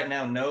 As of right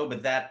now, no,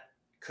 but that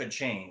could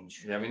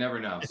change. Yeah, we never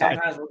know.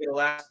 Sometimes we'll get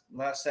a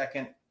last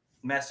second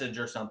message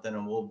or something,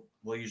 and we'll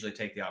usually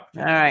take the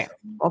opportunity. All right,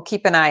 we'll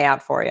keep an eye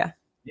out for you.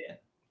 Yeah.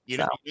 You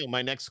know,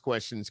 my next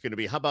question is going to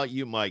be: how about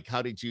you, Mike?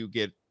 How did you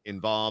get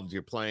involved?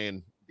 You're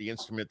playing the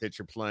instrument that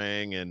you're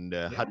playing, and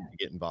how did you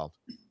get involved?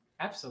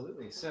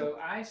 Absolutely. So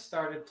I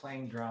started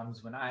playing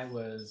drums when I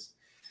was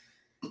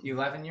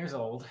 11 years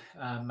old.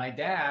 My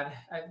dad,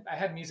 I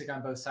had music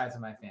on both sides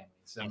of my family.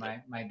 So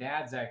my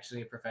dad's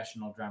actually a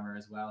professional drummer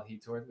as well. He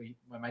toured.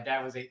 When my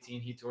dad was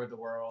 18, he toured the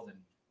world, and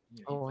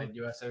he played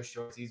USO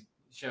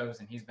shows,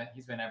 and he's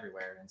been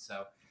everywhere. And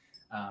so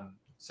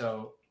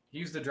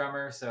he was the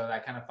drummer. So I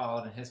kind of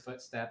followed in his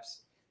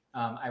footsteps.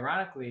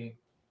 Ironically,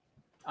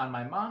 on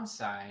my mom's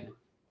side,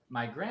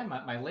 my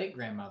late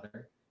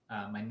grandmother,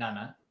 my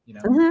nana,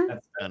 that's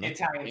the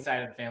Italian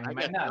side of the family.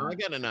 I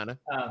got a nana.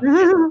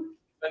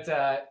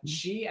 But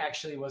she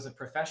actually was a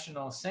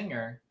professional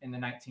singer in the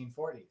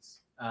 1940s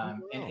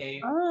in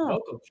a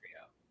vocal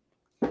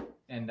trio.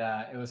 And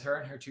it was her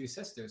and her two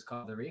sisters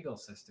called the Regal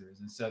Sisters.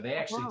 And so they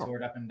actually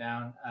toured up and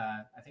down,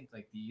 I think,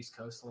 like the East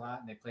Coast a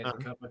lot. And they played at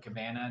the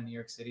Copacabana in New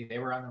York City. They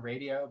were on the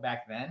radio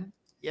back then.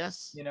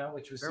 Yes.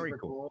 Which was super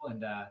cool.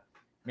 And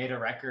made a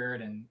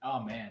record. And,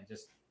 oh, man,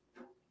 just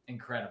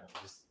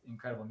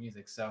incredible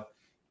music. So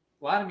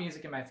a lot of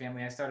music in my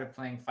family. I started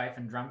playing fife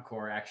and drum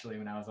corps actually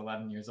when I was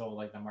 11 years old,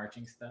 like the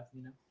marching stuff,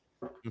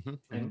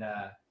 And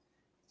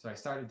so I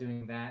started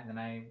doing that, and then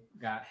I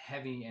got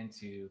heavy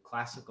into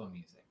classical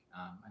music.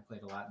 I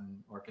played a lot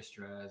in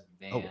orchestras,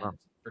 bands,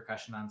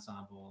 percussion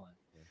ensemble,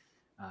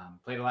 and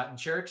played a lot in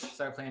church.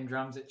 Started playing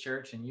drums at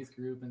church and youth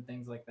group and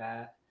things like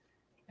that.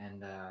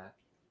 And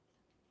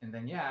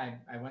then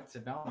I went to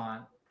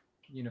Belmont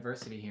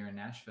University here in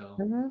Nashville.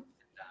 And,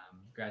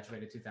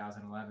 graduated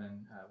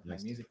 2011 with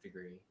my music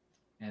degree.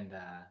 And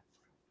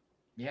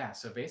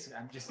so basically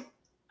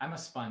I'm a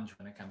sponge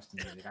when it comes to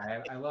music.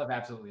 I love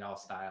absolutely all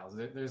styles.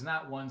 There's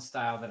not one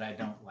style that I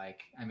don't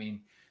like. I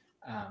mean,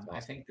 awesome. I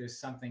think there's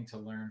something to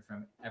learn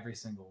from every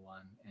single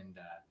one. And,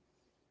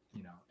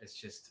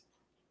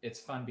 it's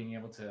fun being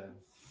able to,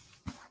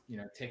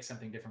 take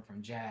something different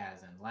from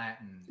jazz and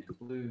Latin and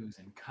blues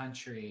and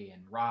country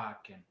and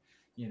rock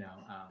and,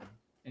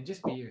 and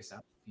just be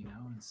yourself,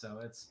 And so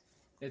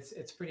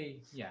it's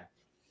pretty,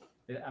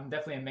 I'm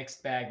definitely a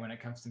mixed bag when it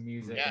comes to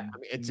music. Yeah, and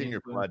it's in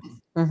your blood.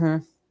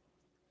 Mm-hmm.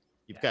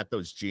 You've got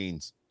those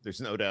genes.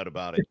 There's no doubt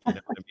about it. You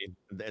know what I mean?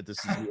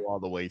 This is you all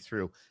the way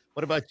through.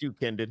 What about you,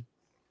 Kendon?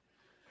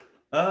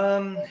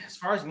 As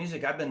far as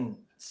music, I've been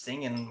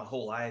singing my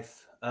whole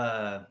life.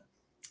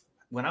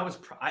 When I was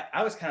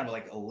kind of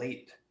like a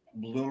late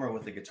bloomer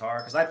with the guitar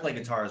because I play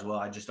guitar as well.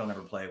 I just don't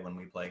ever play when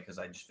we play because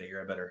I just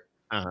figure I better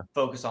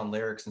focus on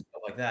lyrics and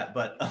stuff like that.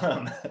 But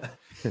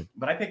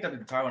but I picked up the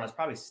guitar when I was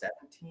probably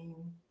 17,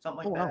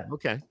 something like that. Wow.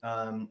 Okay.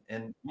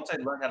 And once I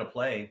learned how to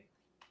play,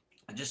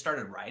 I just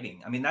started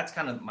writing. I mean, that's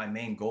kind of my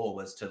main goal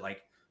was to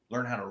like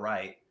learn how to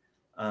write.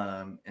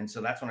 And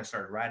so that's when I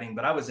started writing.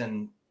 But I was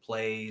in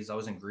plays. I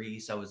was in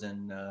Grease. I was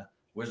in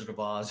Wizard of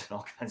Oz and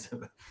all kinds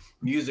of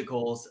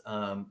musicals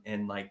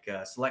and like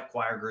select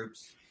choir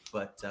groups.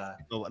 But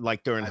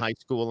like during high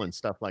school and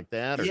stuff like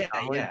that. Or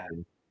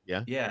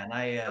yeah. And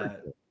I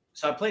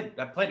played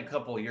a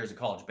couple of years of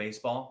college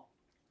baseball,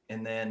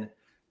 and then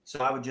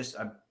so I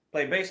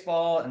play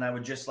baseball, and I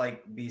would just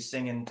like be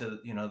singing to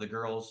the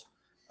girls.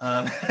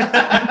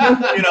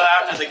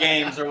 After the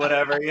games or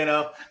whatever, and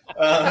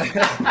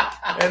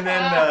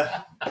then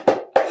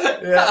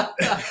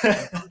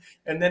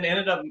and then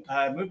ended up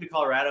moved to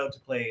Colorado to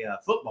play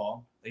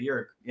football a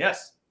year.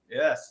 Yes.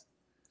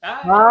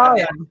 Oh,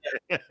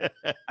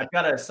 I've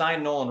got a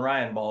signed Nolan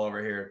Ryan ball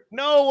over here.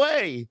 No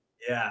way.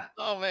 Yeah.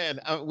 Oh man,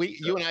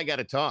 you and I got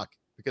to talk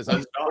because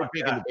I'm so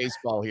big into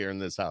baseball here in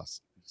this house.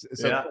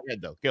 So go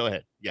ahead, though. Go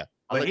ahead. Yeah.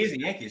 But he's a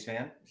Yankees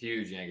fan.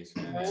 Huge Yankees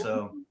fan.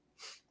 So.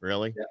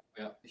 Really?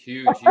 Yeah.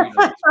 Huge.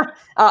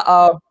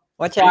 Uh-oh.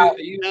 Watch out.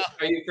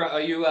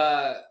 Are you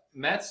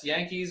Mets,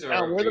 Yankees, or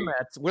no, we're the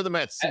Mets. We're the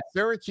Mets.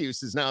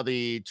 Syracuse is now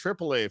the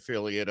AAA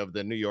affiliate of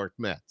the New York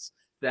Mets.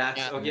 That's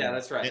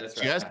right. It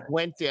just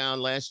went down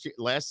last year.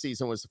 Last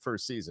season was the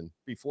first season.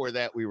 Before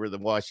that, we were the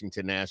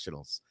Washington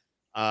Nationals.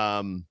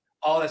 That's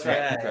right.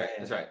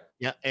 That's right.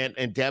 Yeah,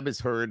 and Deb has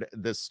heard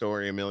this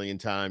story a million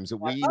times.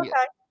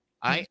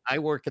 I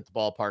work at the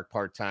ballpark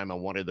part-time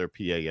on one of their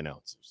PA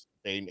announcers.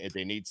 They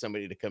need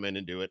somebody to come in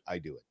and do it. I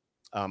do it.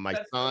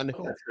 That's son.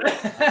 Cool.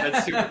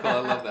 That's super cool. I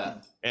love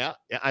that. Yeah,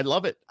 I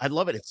love it.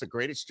 It's the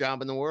greatest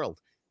job in the world.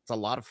 It's a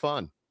lot of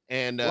fun.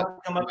 And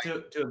come up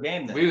to a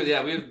game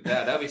then.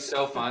 That'd be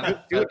so fun.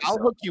 Dude, I'll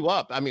hook you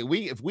up. I mean,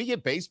 if we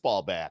get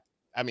baseball back,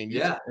 I mean,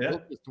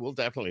 we'll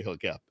definitely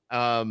hook up.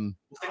 We'll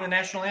sing the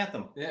national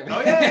anthem. Yeah.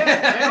 Oh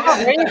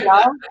yeah. There you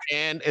go.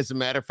 And as a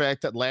matter of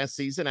fact, last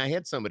season I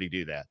had somebody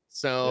do that.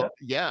 So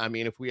I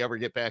mean, if we ever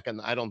get back on,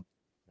 I don't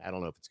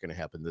know if it's going to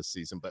happen this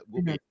season, but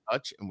we'll be in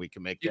touch and we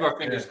can keep our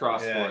fingers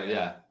crossed for it.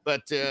 Yeah.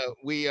 But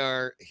we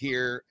are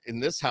here in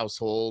this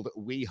household.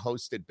 We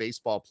hosted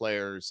baseball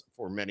players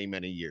for many,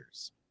 many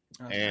years.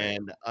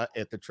 And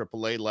at the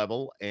AAA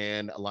level,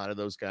 and a lot of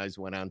those guys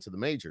went on to the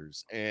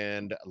majors,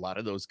 and a lot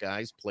of those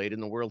guys played in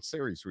the World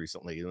Series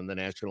recently when the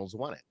Nationals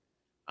won it.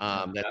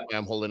 That's why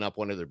I'm holding up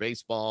one of their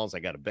baseballs. I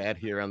got a bat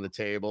here on the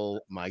table.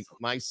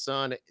 My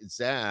son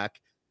Zach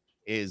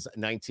is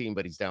 19,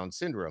 but he's Down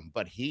syndrome.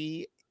 But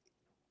he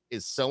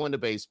is so into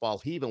baseball.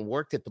 He even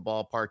worked at the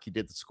ballpark. He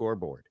did the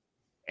scoreboard,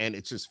 and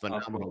it's just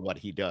phenomenal what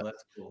he does.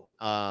 That's cool.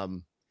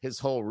 His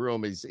whole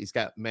room he's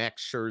got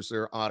Max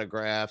Scherzer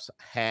autographs,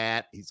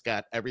 hat. He's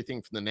got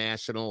everything from the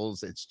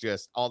Nationals. It's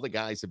just all the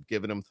guys have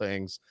given him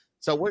things.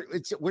 So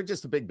we're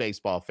just a big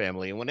baseball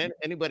family. And when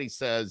anybody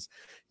says,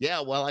 "Yeah,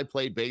 well, I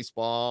played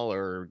baseball,"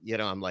 or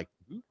I'm like,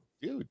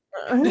 dude,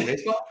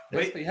 baseball.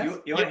 Wait, you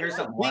want to hear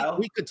something wild?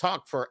 We could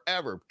talk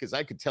forever because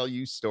I could tell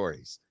you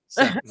stories.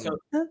 So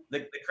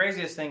the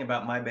craziest thing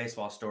about my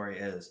baseball story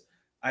is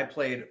I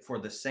played for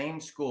the same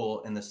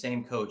school and the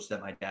same coach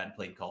that my dad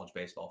played college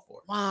baseball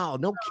for. Wow,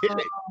 no kidding.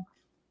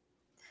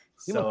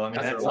 So I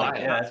mean, that's wild.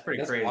 That's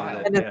pretty crazy.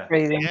 That is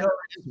crazy. Yeah,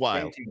 it is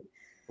wild.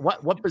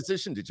 What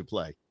position did you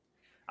play?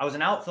 I was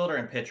an outfielder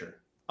and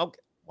pitcher. Okay.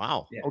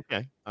 Wow. Yeah.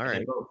 Okay. All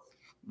right.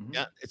 Mm-hmm.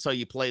 Yeah. So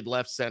you played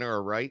left, center,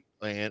 or right,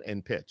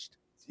 and pitched.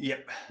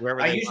 Yep.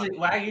 I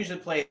usually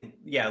play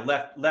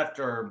left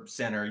or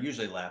center.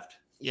 Usually left.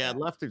 Yeah,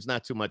 left. There's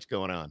not too much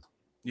going on.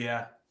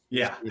 Yeah.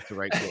 It's the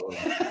right field.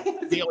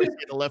 He always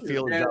get the left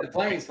field. The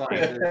playing's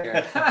fine.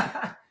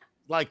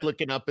 Like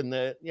looking up in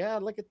the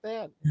look at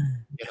that.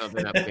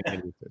 They're not paying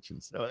any attention.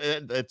 So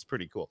that's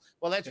pretty cool.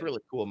 Well, that's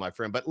really cool, my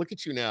friend. But look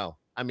at you now.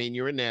 I mean,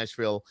 you're in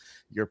Nashville.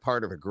 You're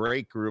part of a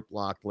great group,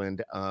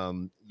 Lockland.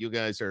 You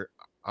guys are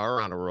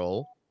on a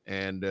roll,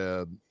 and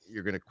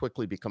you're going to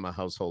quickly become a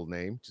household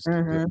name. Just keep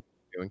doing what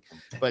you're doing.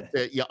 But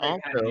you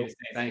also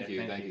thank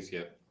you,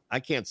 Skip. I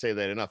can't say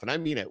that enough. And I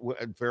mean it. We're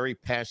very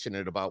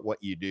passionate about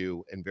what you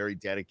do and very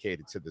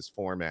dedicated to this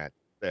format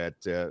that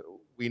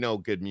we know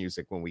good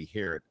music when we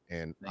hear it.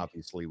 And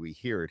obviously we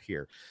hear it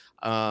here.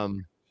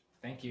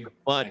 Thank you.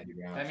 But thank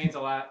you that means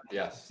a lot.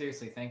 Yes.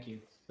 Seriously. Thank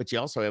you. But you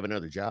also have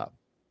another job,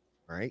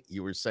 right?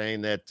 You were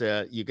saying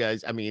that you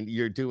guys, I mean,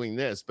 you're doing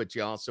this, but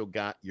you also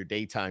got your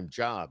daytime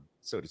job,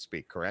 so to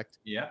speak, correct?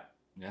 Yeah.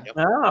 Yep.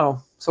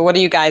 Oh, so what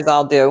do you guys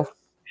all do?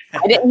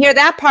 I didn't hear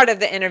that part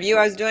of the interview.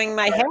 I was doing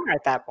my hair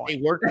at that point.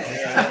 They work.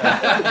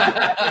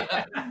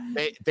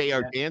 they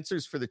are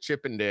dancers for the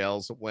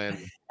Chippendales when.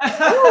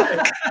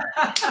 I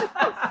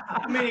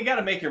mean, you got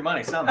to make your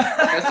money somehow.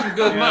 That's some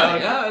good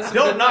money. Yeah,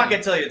 don't knock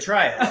it till you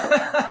try it.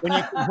 When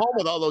you come home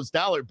with all those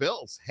dollar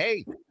bills,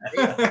 hey.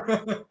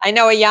 I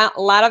know a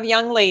lot of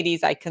young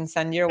ladies I can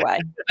send your way.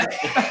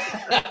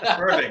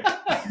 Perfect.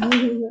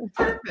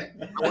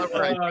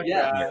 However,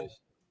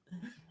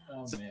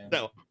 Oh man.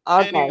 So,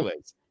 Okay.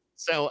 anyways,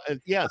 so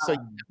so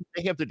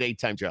they have the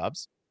daytime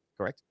jobs,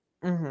 correct?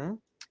 Mm-hmm.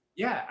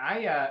 Yeah,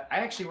 I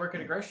actually work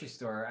at a grocery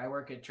store. I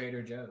work at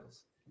Trader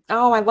Joe's.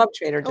 Oh, I love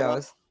Trader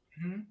Joe's.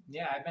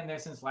 Yeah, I've been there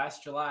since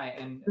last July,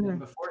 and then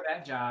before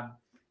that job,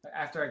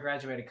 after I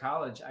graduated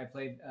college, I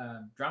played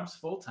drums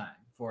full time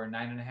for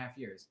 9.5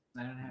 years,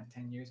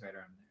 10 years, right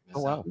around there.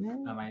 Oh wow!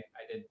 I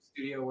did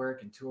studio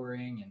work and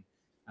touring, and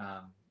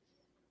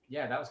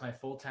that was my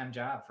full time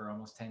job for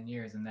almost 10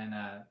 years. And then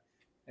a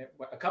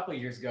couple of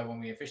years ago, when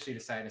we officially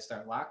decided to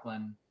start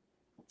Lachlan,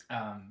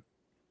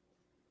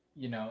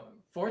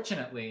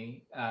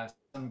 fortunately,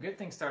 some good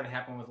things started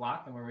happening with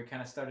Lachlan, where we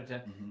kind of started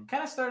to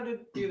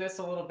do this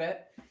a little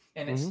bit,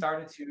 and it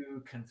started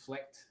to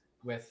conflict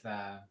with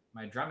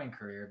my drumming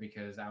career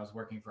because I was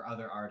working for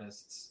other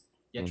artists,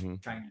 yet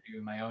trying to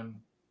do my own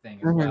thing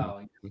as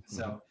well.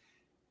 So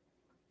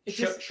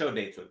show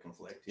dates would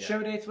conflict. Yeah.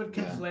 Show dates would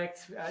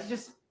conflict,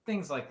 just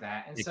things like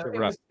that. And so it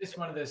was just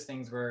one of those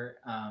things where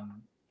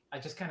I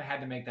just kind of had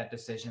to make that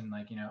decision,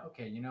 like,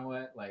 okay, you know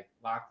what, like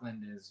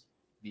Lachlan is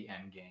the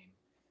end game.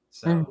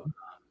 So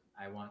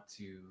I want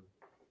to,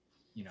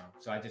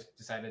 so I just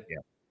decided,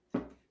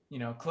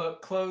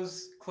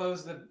 close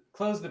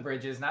the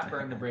bridges, not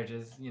burn the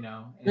bridges, and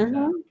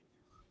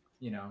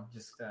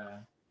just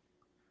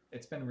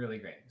it's been really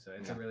great. So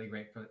it's a really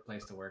great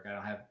place to work.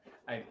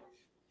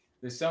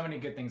 There's so many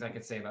good things I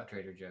could say about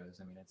Trader Joe's.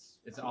 I mean,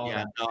 it's all.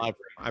 Yeah, no,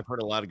 I've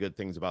heard a lot of good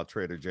things about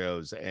Trader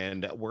Joe's,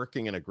 and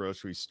working in a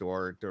grocery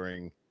store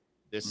during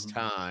this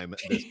time,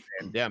 this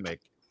pandemic.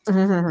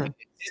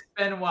 It's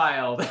been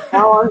wild.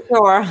 Oh, I'm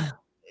sure.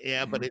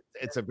 Yeah, but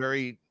it's a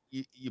very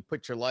you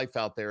put your life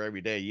out there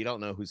every day. You don't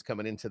know who's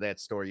coming into that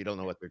store. You don't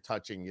know what they're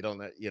touching. You don't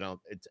know.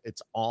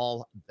 It's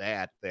all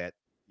that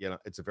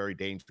it's a very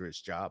dangerous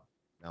job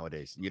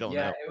nowadays. You don't know.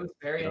 Yeah, it was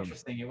very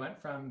interesting. It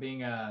went from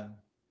being a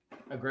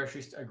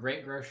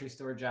great grocery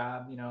store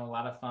job, a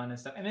lot of fun and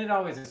stuff, and it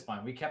always is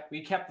fun. We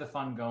kept the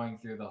fun going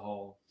through the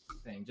whole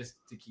thing just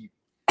to keep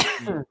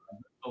the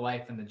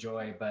life and the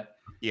joy. But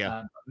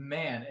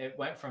man, it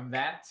went from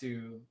that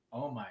to,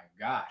 oh my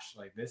gosh,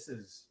 like this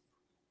is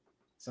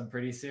some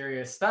pretty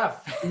serious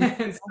stuff.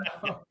 And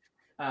so,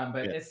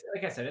 but it's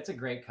like I said, it's a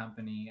great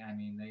company. I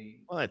mean,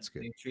 that's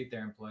good. They treat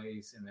their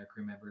employees and their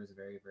crew members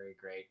very, very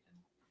great,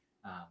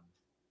 and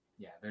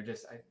they're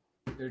just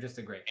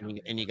a great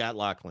company. And you got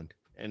Lachlan.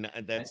 And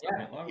that's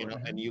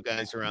and you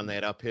guys are on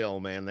that uphill,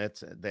 man.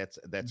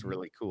 That's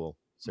really cool.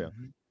 So,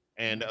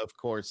 and of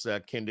course,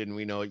 Kindon,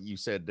 we know you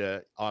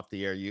said off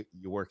the air you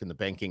work in the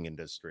banking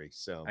industry.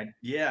 So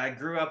I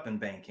grew up in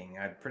banking.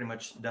 I've pretty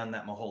much done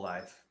that my whole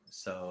life.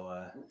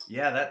 So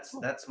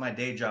that's my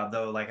day job,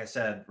 though. Like I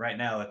said, right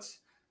now it's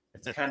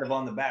kind of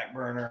on the back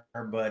burner,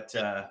 but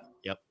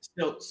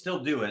still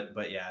do it.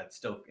 But it's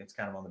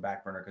kind of on the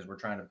back burner because we're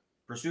trying to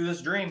pursue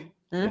this dream.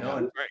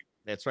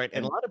 That's right.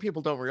 And a lot of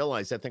people don't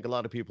realize, I think a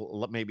lot of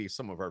people, maybe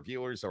some of our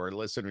viewers or our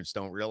listeners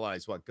don't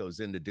realize what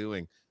goes into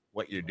doing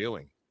what you're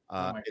doing.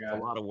 It's a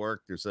lot of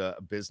work. There's a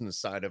business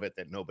side of it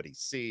that nobody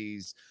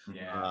sees.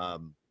 Yeah.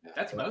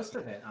 That's most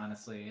of it,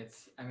 honestly.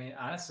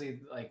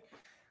 Honestly, like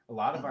a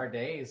lot of our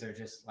days are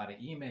just a lot of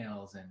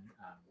emails and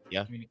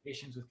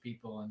communications with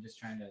people and just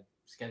trying to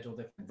schedule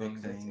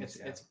different things.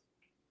 It's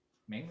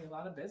mainly a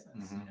lot of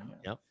business.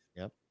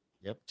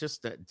 Yep.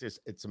 Just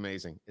it's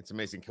amazing. It's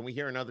amazing. Can we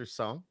hear another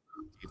song?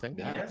 Do you think?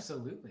 Yeah,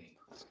 absolutely.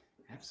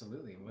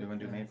 We want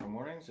to do Made for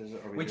Mornings?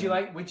 Would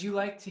you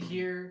like to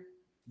hear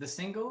the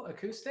single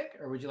acoustic,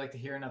 or would you like to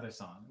hear another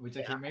song? Would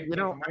you like to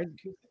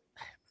hear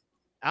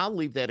I'll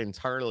leave that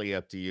entirely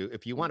up to you.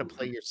 If you want to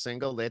play your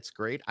single, that's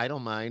great. I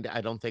don't mind.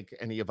 I don't think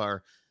any of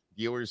our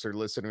viewers or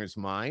listeners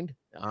mind.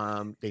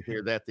 They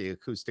hear the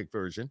acoustic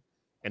version.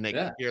 And they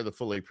can hear the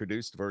fully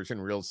produced version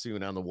real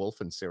soon on The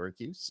Wolf in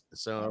Syracuse.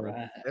 So,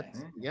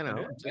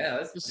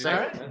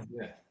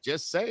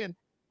 just saying.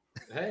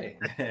 Hey,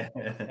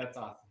 that's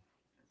awesome.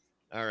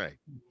 All right.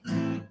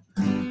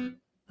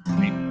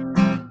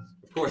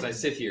 Of course, I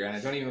sit here and I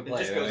don't even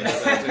play.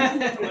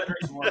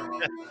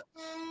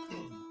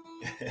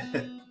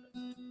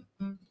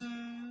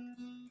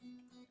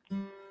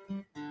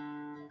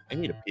 I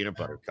need a peanut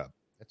butter cup.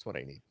 That's what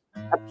I need.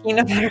 A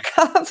peanut butter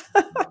cup.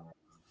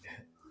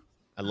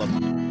 I love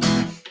it.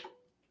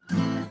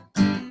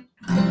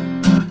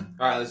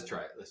 All right, let's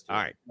try it. All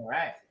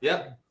right.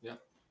 Yep.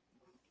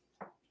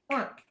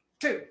 1,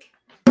 2.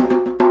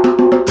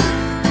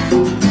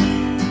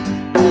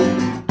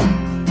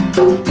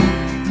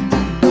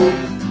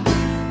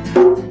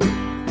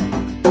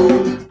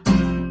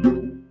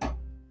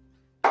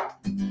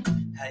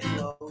 How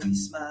you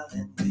always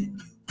smiling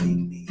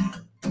when you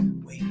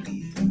wake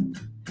me up.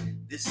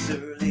 This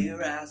early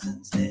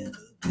rising's never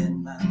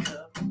been my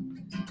cup,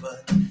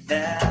 but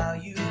now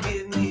you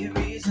give me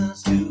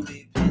reasons to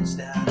be pinched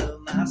out of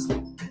my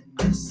sleep, and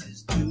this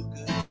is too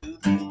good to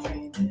be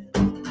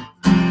dreaming.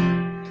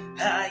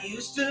 I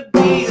used to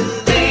be a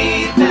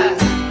late night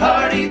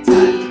party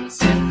type,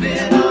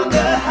 sipping on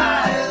the high.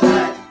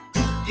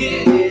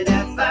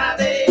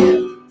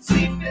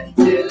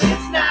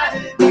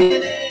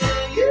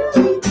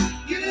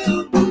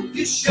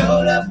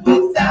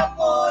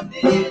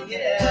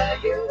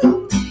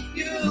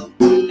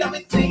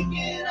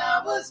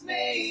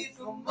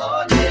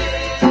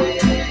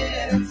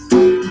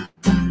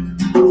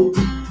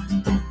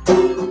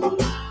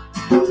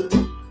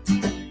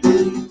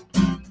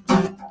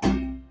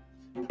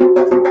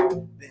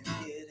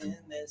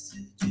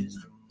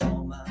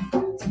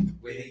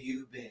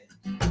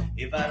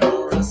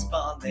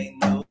 respond, they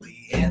know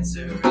the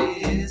answer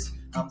is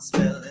I'm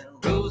smelling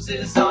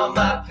roses on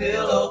my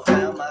pillow.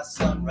 Found my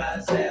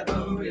sunrise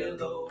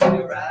Amarillo.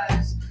 Your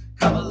eyes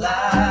come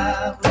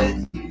alive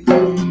with you.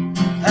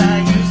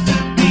 I used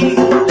to be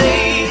a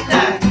late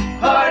night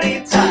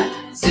party type,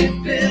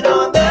 sipping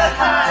on the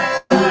high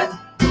life,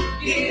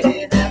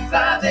 getting at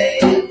 5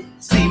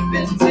 a.m.,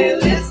 sleeping till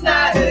it's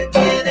night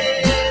again.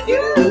 And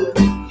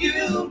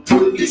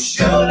you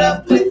showed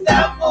up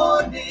without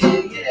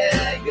warning.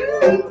 Yeah,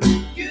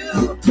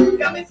 you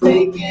got me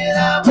thinking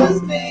I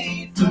was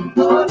made for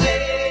more.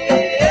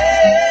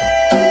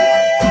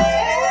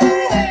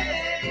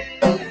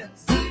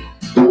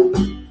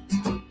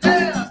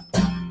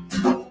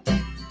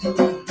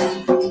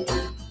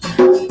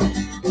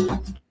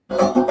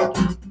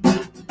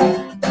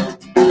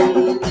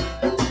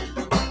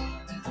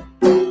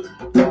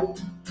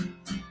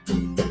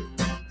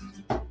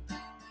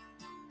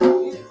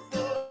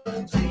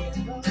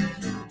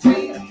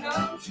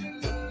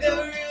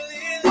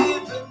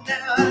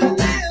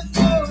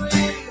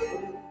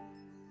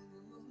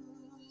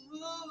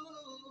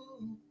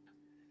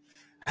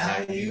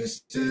 I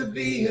used to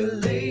be a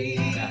late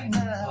night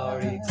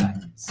party type,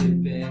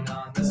 sipping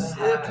on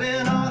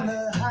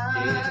the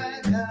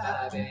high,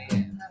 5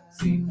 a.m.,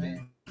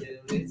 sleeping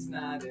till it's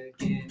night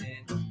again.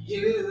 And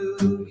you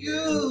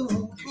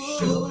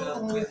showed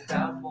up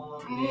without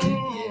warning.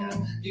 Yeah,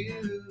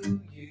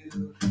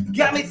 you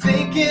got me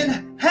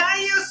thinking.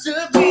 I used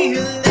to be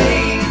a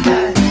late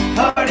night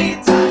party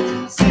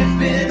type,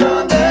 sipping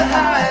on the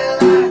high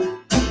life,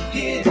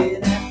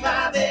 getting at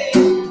 5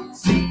 a.m.,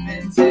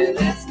 sleeping till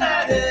it's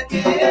night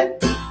again.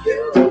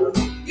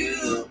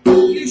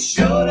 You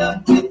showed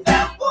up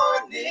without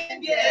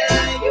warning.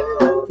 Yeah,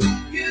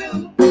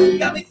 you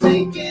got me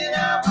thinking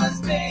I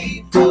was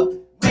made for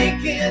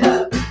waking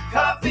up.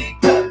 Coffee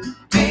cup,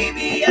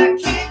 baby, I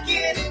can't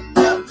get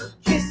enough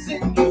of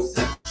kissing you,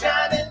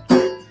 sunshine, and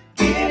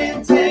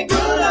getting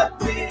tangled up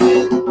with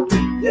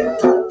you.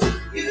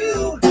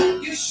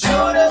 You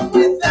showed up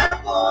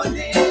without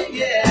warning.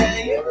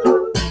 Yeah,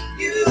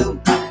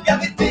 you got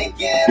me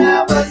thinking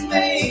I was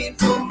made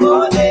for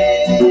more.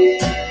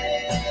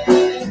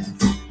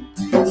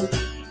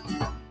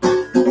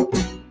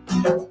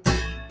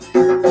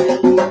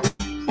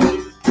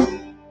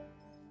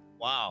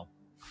 Wow.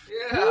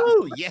 Yeah.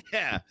 Woo,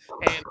 yeah.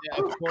 And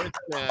of course,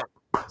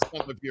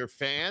 some of your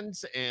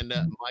fans and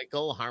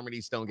Michael,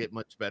 harmonies don't get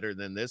much better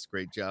than this.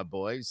 Great job,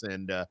 boys.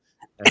 And ahead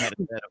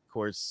of that, of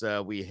course,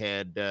 we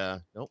had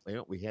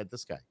we had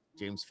this guy,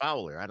 James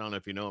Fowler. I don't know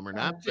if you know him or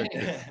not, but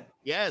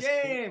yes,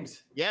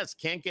 James.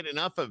 Can't get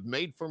enough of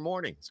Made for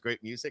Mornings.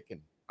 Great music and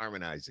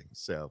harmonizing.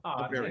 So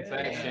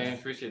Thanks, James.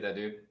 Appreciate that,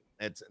 dude.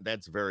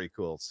 that's very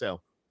cool.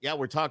 So yeah,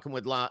 we're talking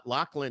with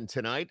Lachlan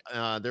tonight.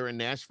 They're in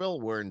Nashville.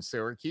 We're in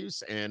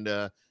Syracuse, and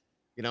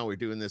we're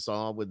doing this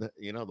all with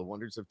the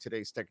wonders of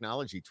today's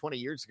technology. 20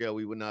 years ago,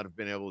 we would not have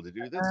been able to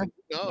do this. And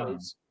who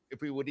knows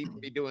if we would even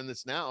be doing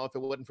this now if it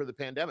wasn't for the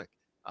pandemic.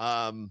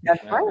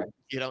 That's right.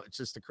 It's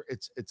just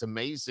it's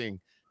amazing.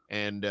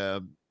 And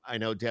I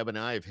know Deb and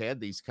I have had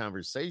these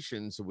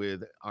conversations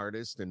with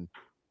artists and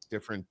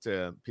different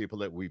people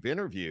that we've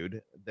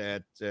interviewed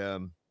that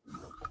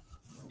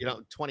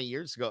 20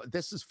 years ago,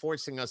 this is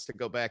forcing us to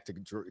go back to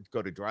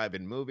go to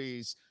drive-in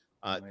movies,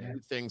 do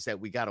things that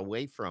we got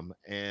away from,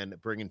 and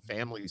bringing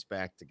families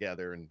back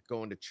together and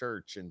going to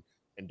church and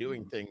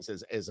doing things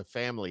as a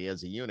family,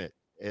 as a unit,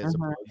 as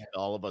opposed to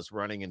all of us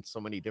running in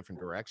so many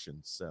different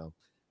directions. So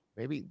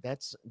maybe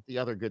that's the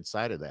other good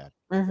side of that.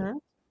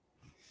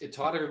 It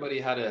taught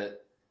everybody how to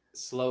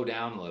slow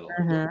down a little.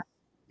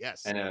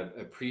 Yes. And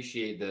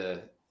appreciate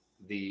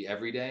the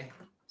everyday.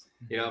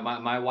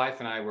 My wife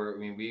and I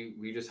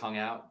we just hung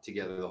out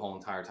together the whole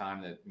entire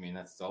time.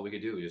 That's all we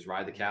could do. We just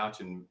ride the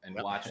couch and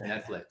watch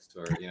Netflix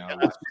or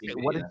watch TV.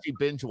 What did you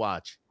binge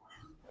watch?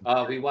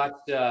 We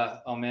watched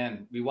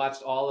we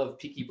watched all of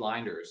Peaky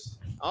Blinders.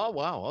 Oh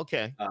wow,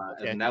 okay.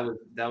 And that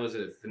was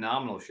a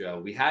phenomenal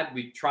show. We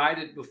tried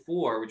it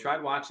before. We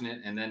tried watching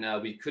it, and then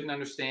we couldn't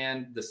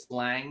understand the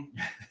slang,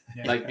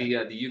 like the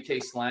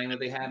UK slang that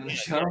they had in the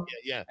show.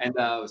 Yeah. And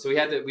so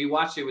we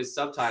watched it with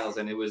subtitles,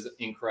 and it was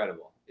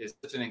incredible. It's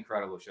such an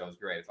incredible show. It's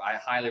great. I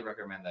highly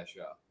recommend that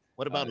show.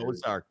 What about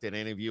Ozark? Did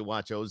any of you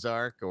watch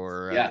Ozark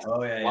or? Yeah.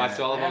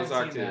 Watched all of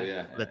Ozark too.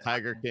 Yeah. The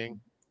Tiger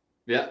King.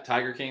 Yeah,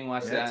 Tiger King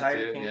watched that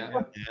too. King. Yeah,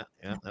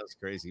 that was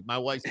crazy. My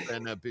wife's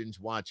been binge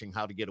watching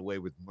How to Get Away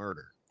with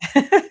Murder.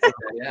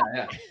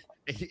 Yeah.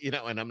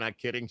 And I'm not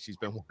kidding. She's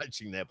been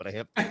watching that, but I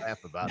have to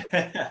laugh about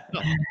it.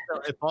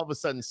 So if all of a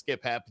sudden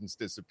Skip Happens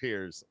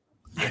disappears.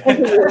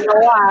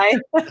 Why?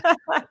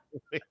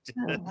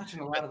 I'm watching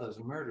a lot of those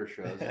murder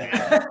shows.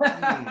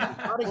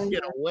 How to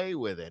Get Away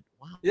with It.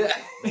 Wow. Yeah.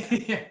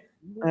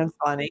 That's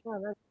funny.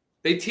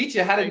 They teach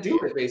you how to do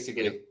it,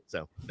 basically.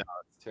 So no,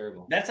 it's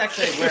terrible. That's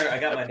actually where I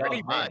got my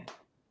dog.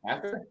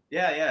 After?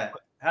 Yeah.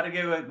 How to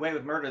Get Away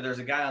with Murder. There's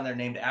a guy on there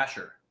named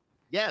Asher.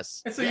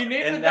 Yes. And so you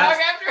named the dog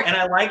after? And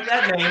I like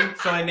that name,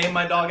 so I named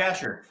my dog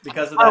Asher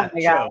because of that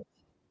show.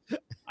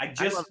 I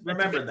just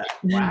remembered that.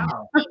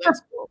 Wow. Oh,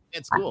 that's cool.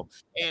 That's cool.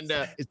 And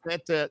is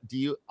that do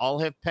you all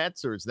have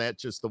pets, or is that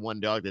just the one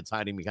dog that's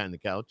hiding behind the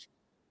couch?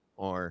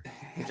 Or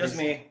Just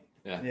me.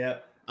 Yeah.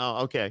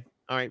 oh, okay.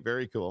 All right,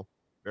 very cool.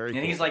 Very And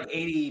cool. he's like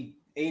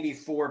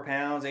 84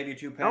 pounds,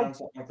 82 pounds,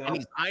 something like that. And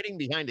he's hiding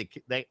behind a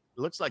they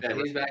looks like Yeah,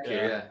 he's back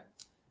here. Yeah.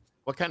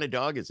 What kind of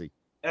dog is he?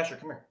 Asher,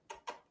 come here.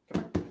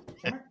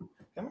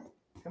 Come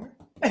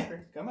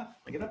here. Come on.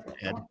 Get up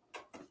here.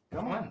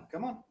 Come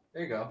on.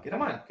 There you go. Get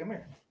Come up on. here. Come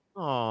here.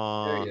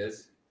 Oh, There he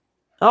is.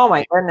 Oh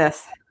my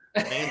goodness.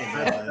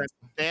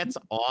 that's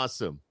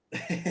awesome.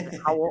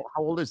 How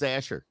old is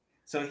Asher?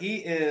 So he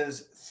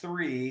is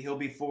 3. He'll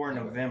be 4 in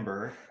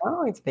November.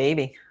 Oh, it's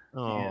baby.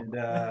 Oh, And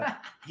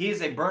he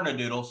is a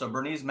Bernedoodle, so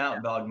Bernese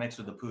Mountain Dog mixed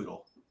with a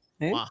poodle.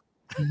 wow.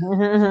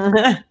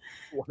 Yeah.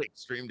 One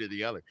extreme to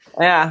the other.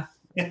 Wow.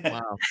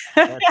 Wow.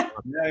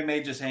 Now he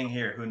may just hang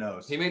here. Who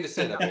knows? He may just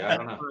sit up here. I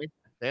don't know.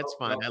 That's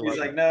fine. I He's love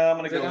like, it. no, I'm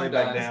going to Sit go lay down,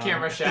 back guys. down.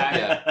 Camera shot.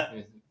 Yeah.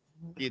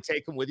 Do you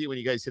take him with you when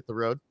you guys hit the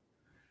road?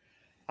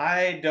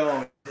 I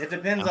don't. It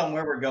depends on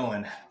where we're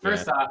going.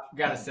 First off,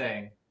 gotta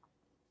say,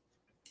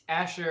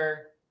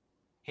 Asher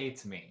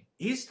hates me.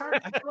 He's starting.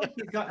 I feel like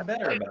he's gotten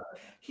better about it.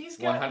 He's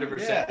got 100%.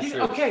 Yeah.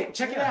 True. Okay,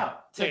 check it Yeah.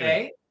 out.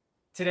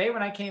 Today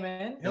when I came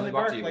in, He only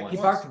barked barked at you like once.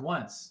 he once. barked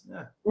once.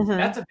 Mhm.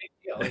 That's a big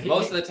deal. Like,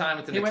 Most of the time,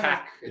 it's an he went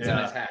attack. It's an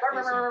Yeah. attack.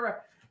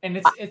 And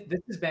this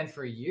has been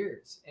for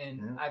years,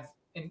 and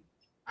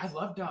I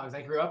love dogs.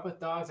 I grew up with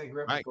dogs. I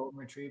grew up Right. with golden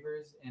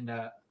retrievers, and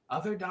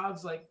other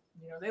dogs, like,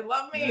 they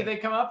love me. Yeah. They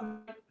come up,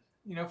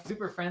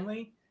 super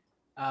friendly.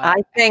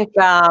 I think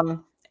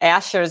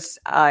Asher's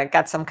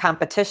got some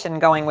competition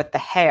going with the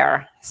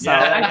hair. So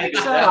Yeah. I think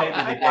so. That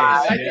may be the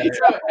I case. think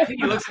so. I think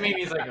he looks at me and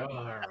he's like, "Oh,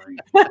 all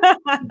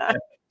right."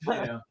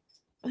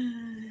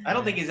 I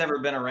don't think he's ever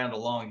been around a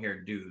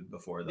long-haired dude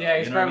before, though. Yeah,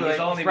 he's You know what I mean? probably He's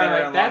like- only he's been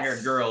probably around like, long-haired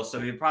 "That's-" girls, so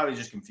he's probably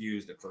just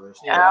confused at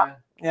first. Yeah.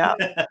 yeah.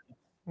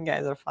 You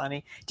guys are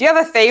funny. Do you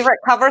have a favorite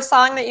cover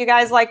song that you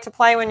guys like to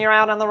play when you're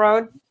out on the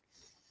road?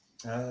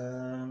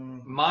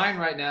 Mine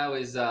right now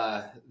is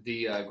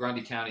the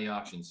Grundy County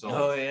auction. So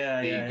Oh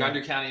yeah, the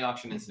Grundy County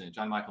auction incident,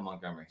 John Michael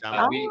Montgomery.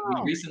 John We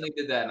recently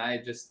did that, and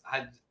I've That's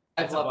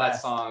a loved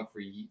that blast. song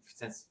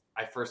since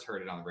I first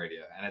heard it on the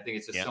radio, and I think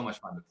it's just so much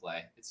fun to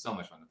play. It's so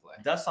much fun to play.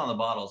 Dust on the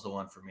Bottle is the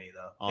one for me,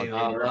 though. Oh, David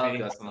I love Murphy.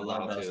 Dust on the I love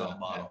Bottle, Dust too, on the though.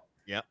 Bottle.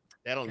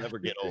 That'll never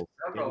get old.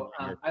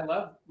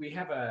 We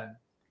have a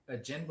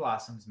Gin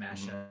Blossoms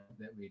mashup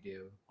that we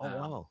do. Oh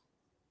wow.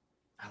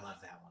 I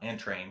love that one. And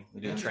Train. We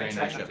do a And Train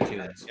Train. mashup too.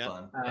 That's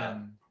Yeah.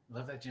 fun.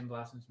 Love that Gin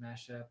Blossoms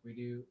mashup. We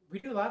do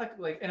a lot of,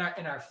 like, in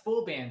our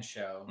full band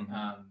show.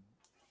 Mhm.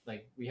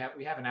 Like we have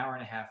an hour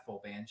and a half full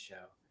band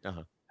show.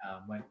 Uh-huh.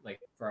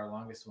 For our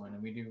longest one,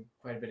 and we do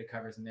quite a bit of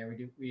covers in there.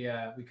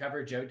 We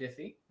cover Joe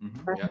Diffie.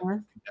 Mhm. Yep.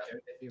 Mhm. Joe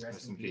Diffie,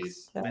 rest in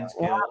peace. Vince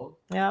Yeah. Gill.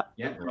 Yeah.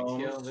 Yeah,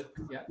 Luke Vince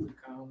Gill, Combs. Luke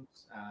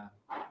Combs.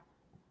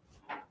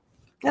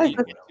 Yeah, Do you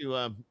good. get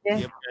to, Yeah.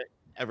 do you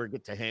ever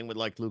get to hang with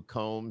like Luke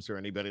Combs or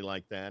anybody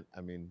like that?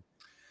 I mean,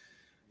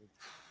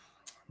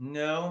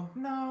 No,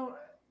 No,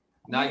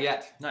 Not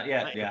yet. not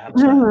yet. Yeah.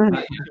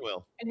 Mhm. you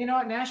will. and you know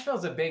what?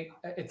 Nashville's a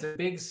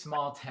big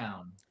small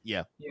town.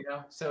 Yeah.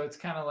 So it's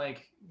kind of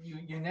like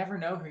you never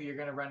know who you're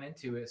going to run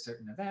into at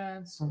certain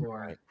events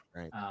or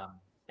Right.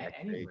 at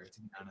anywhere,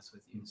 to be honest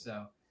with you.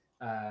 So,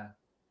 yeah.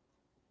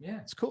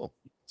 It's cool.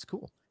 It's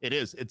cool. It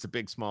is. It's a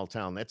big small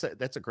town. That's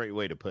a great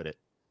way to put it.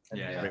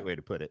 Yeah. Great way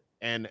to put it.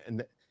 And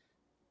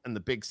the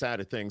big side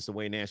of things, the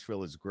way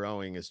Nashville is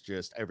growing is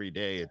just every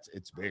day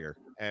it's bigger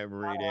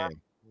every day.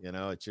 You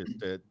know, it's just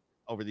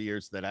over the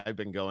years that I've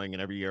been going,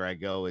 and every year I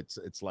go, it's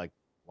like,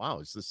 wow,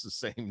 is this the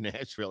same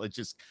Nashville? It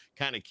just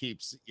kind of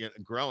keeps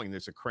growing.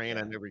 There's a crane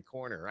on every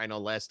corner. I know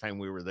last time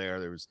we were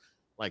there was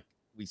like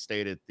we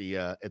stayed at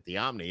the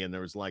Omni, and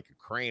there was like a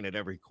crane at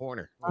every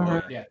corner.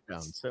 Yeah.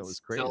 Down. So it was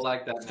crazy. Still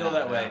like that. Still now,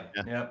 that way.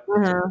 yeah. Yep.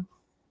 Mhm.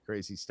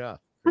 Crazy stuff.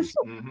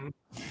 Mhm.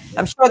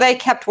 I'm sure they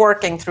kept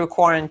working through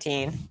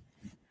quarantine.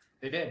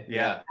 They did.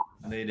 Yeah.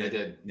 They They did.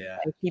 did. Yeah.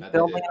 They keep They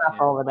building did, up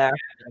over there.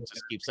 It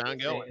just keeps on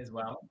going. as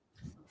well.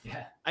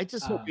 Yeah. I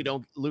just hope we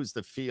don't lose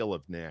the feel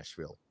of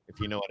Nashville, if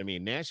you know what I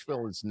mean.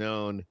 Nashville is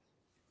known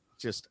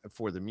just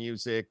for the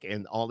music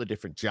and all the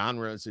different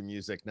genres of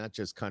music, not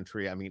just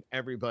country. I mean,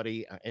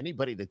 anybody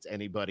that's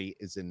anybody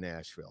is in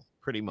Nashville,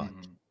 pretty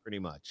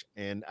much.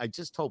 And I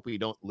just hope we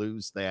don't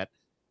lose that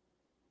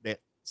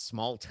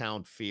small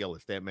town feel,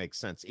 if that makes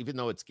sense. Even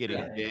though it's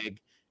getting big,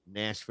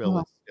 Nashville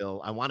is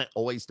still, I want it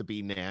always to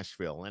be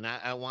Nashville. And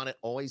I want it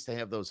always to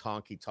have those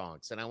honky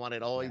tonks. And I want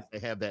it always to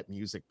have that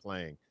music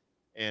playing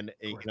and,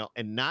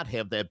 and not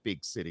have that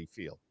big city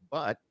feel.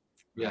 But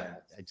Yeah.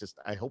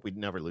 I hope we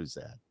never lose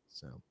that.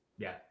 So,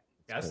 Yeah.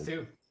 Us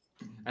too.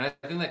 And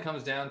I think that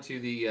comes down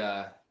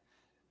to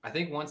I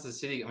think once the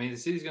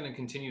city's going to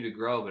continue to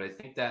grow, but I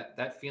think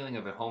that feeling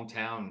of a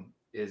hometown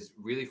is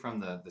really from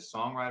the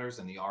songwriters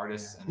and the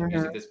artists and the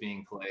music that's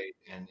being played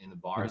in the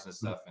bars and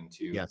stuff, and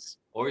to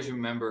always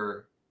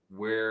remember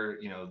where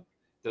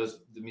the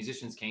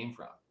musicians came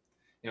from.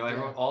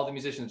 everyone, all the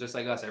musicians, just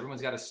like us,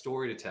 everyone's got a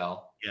story to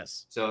tell.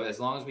 Yes. So as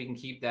long as we can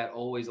keep that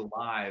always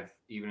alive,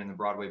 even in the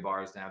Broadway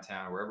bars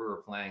downtown or wherever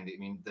we're playing, I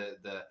mean,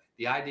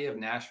 the idea of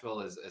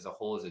Nashville as a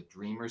whole is a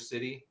dreamer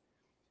city,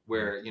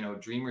 where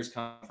dreamers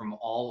come from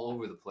all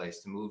over the place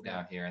to move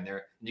down here, and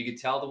you could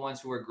tell the ones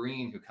who are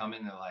green who come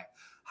in, they're like,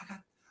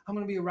 I'm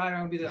going to be a writer.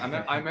 I'm going to be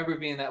there. I remember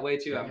being that way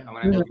too. When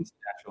I moved to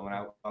Nashville, when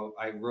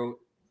I wrote,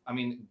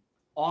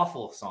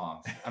 awful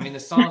songs. The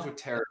songs were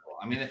terrible.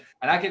 And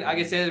I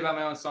could say that about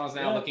my own songs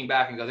now, looking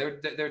back and go,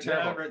 they're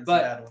terrible.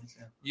 But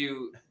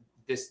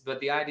but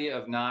the idea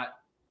of not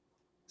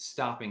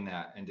stopping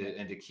that and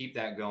to keep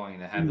that going,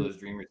 to have those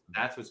dreamers,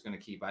 that's what's going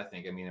to keep, I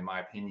think, in my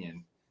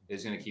opinion,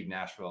 is going to keep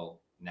Nashville.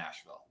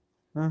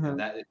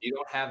 That if you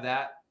don't have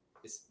that,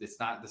 it's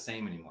not the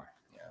same anymore.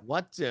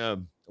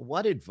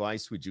 What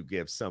advice would you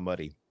give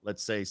somebody?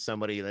 Let's say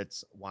somebody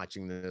that's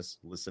watching this,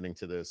 listening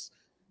to this,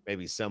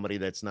 maybe somebody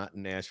that's not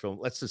in Nashville.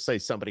 Let's just say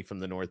somebody from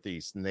the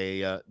Northeast, and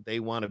they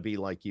want to be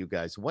like you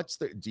guys.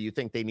 Do you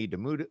think they need to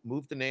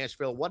move to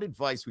Nashville? What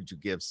advice would you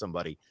give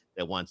somebody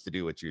that wants to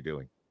do what you're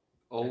doing?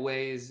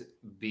 Always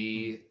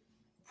be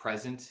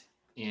present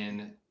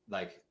in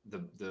like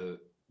the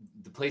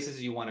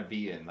places you want to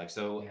be in.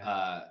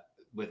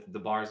 With the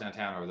bars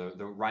downtown, or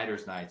the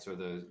writers' nights, or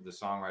the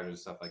songwriters,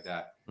 stuff like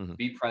that.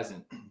 Be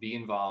present, be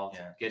involved,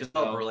 get to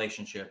know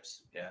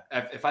relationships.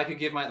 If I could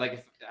give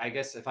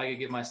if I could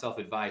give myself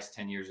advice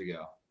 10 years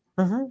ago,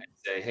 and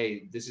say,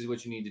 hey, this is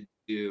what you need to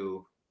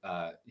do,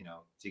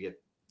 to get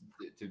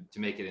to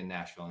make it in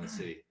Nashville, in the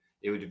city,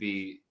 it would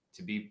be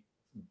to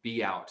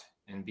be out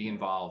and be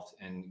involved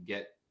and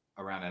get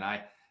around. And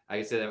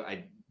I said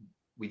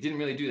we didn't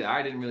really do that.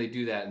 I didn't really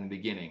do that in the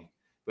beginning.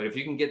 But if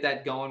you can get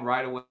that going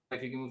right away,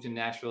 if you can move to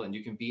Nashville and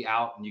you can be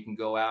out and you can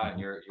go out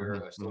and you're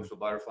a social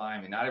butterfly.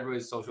 Not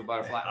everybody's a social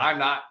butterfly. I'm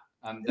not.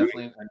 I'm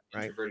definitely an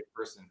introverted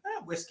person.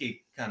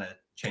 Whiskey kind of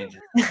changes.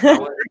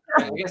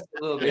 I guess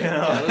a little bit.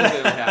 A little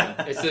bit would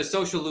happen. It's a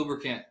social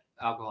lubricant,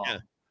 alcohol. Yeah,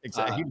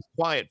 exactly. He was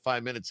quiet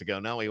 5 minutes ago.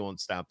 Now he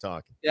won't stop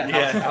talking.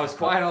 I was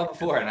quiet all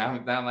before, and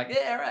I'm like,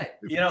 yeah, right.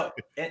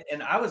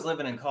 And I was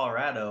living in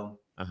Colorado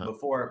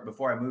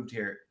before I moved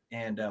here,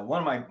 and one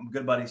of my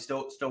good buddies,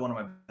 still one of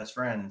my best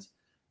friends.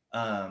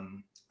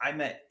 I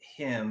met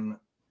him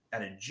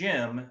at a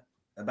gym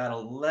about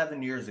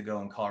 11 years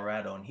ago in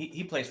Colorado, and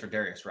he plays for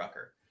Darius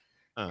Rucker.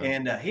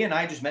 And he and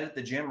I just met at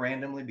the gym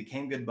randomly,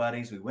 became good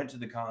buddies. We went to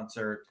the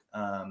concert,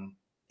 and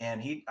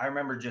I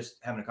remember just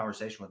having a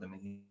conversation with him,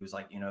 and he was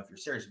like, if you're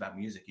serious about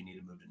music, you need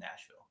to move to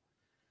Nashville.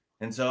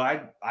 And so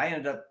I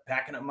ended up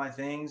packing up my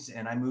things,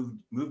 and I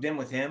moved in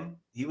with him.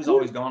 He was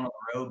always gone on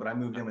the road, but I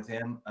moved in with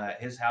him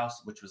at his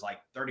house, which was like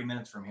 30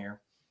 minutes from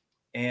here.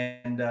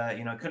 And,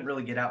 I couldn't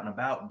really get out and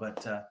about,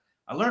 but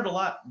I learned a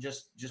lot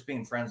just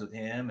being friends with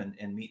him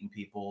and meeting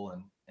people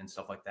and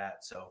stuff like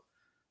that. So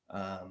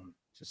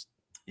it's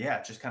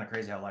just kind of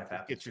crazy how life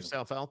happens. Get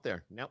yourself out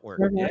there, network.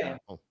 Yeah.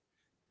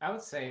 I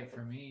would say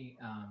for me,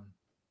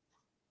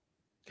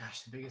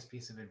 the biggest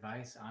piece of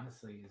advice,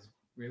 honestly, is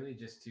really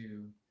just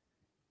to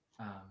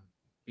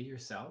be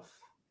yourself.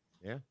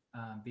 Yeah.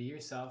 Be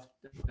yourself.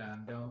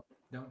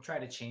 Don't try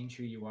to change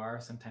who you are.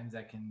 Sometimes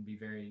that can be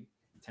very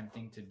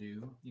tempting to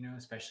do,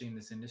 especially in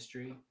this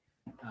industry.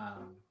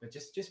 But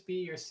just be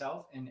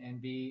yourself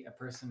and be a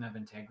person of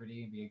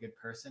integrity, and be a good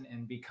person,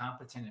 and be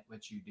competent at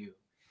what you do.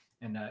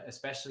 And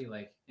especially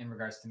like in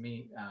regards to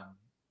me,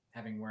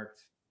 having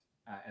worked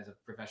as a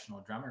professional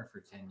drummer for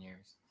 10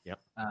 years. Yep.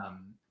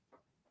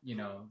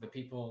 The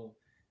people,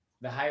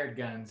 the hired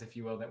guns, if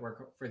you will, that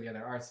work for the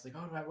other artists, like,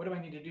 what do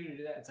I need to do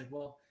that? It's like,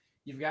 well,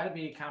 you've got to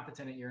be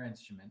competent at your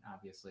instrument,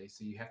 obviously.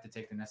 So you have to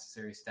take the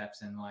necessary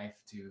steps in life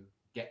to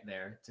get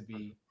there, to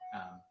be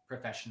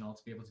professional,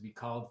 to be able to be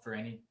called for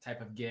any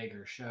type of gig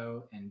or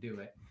show and do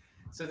it.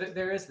 So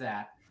there is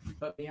that.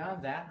 But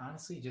beyond that,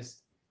 honestly,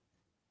 just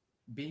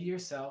be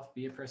yourself,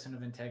 be a person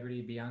of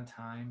integrity, be on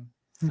time.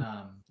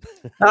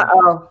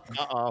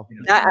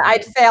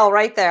 I'd fail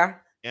right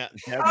there. Yeah.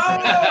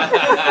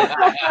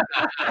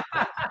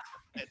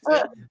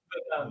 But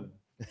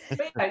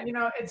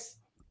yeah, it's,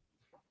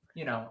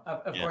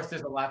 of course,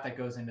 there's a lot that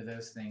goes into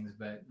those things,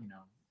 but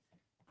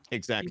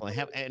exactly.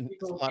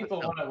 People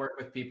want to work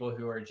with people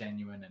who are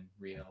genuine and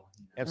real.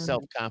 Have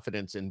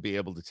self-confidence and be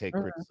able to take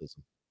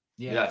criticism.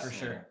 Yeah, yes, for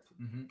sure.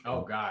 Mm-hmm.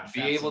 Oh gosh.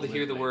 Be able to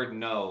hear the word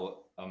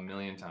no a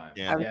million times.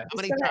 Yeah. How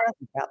many times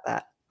about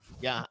that?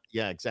 Yeah,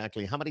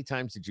 exactly. How many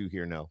times did you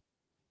hear no?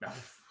 Oh,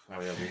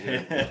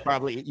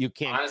 probably you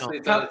can't.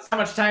 Honestly, how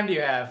much time do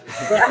you have?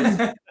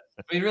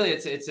 Really,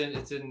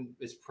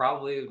 it's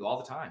probably all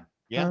the time.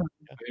 Yeah.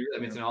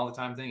 It's an all the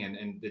time thing,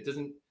 and it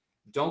doesn't.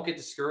 Don't get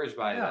discouraged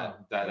by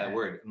that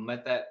word, and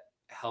let that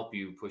help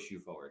you push you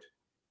forward.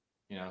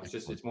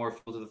 It's more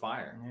fuel to the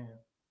fire.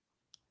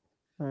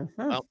 Yeah.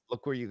 Well,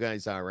 look where you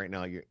guys are right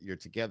now. You're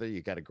together.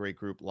 You got a great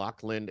group.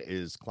 Lachlan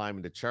is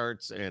climbing the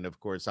charts, and of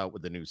course, out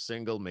with the new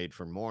single "Made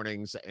for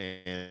Mornings."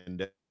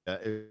 And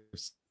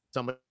if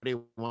somebody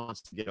wants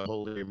to get a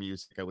hold of your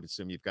music, I would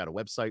assume you've got a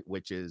website,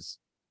 which is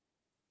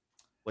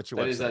what's your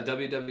website? That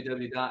is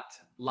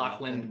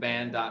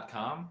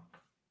www.lachlanband.com.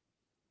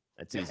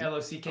 That's easy.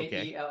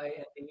 LOCKELAND.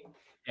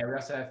 Yeah, we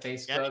also have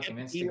Facebook and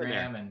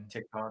Instagram and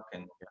TikTok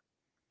and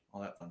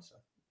all that fun stuff.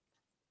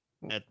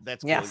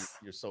 That's cool. Yes.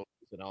 Your socials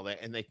and all that,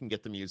 and they can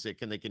get the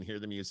music and they can hear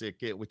the music,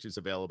 which is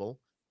available.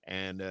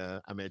 And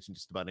I imagine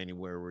just about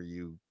anywhere where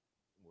you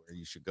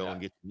should go and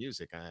get the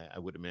music. I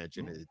would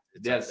imagine it's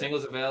the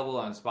singles available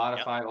on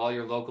Spotify, all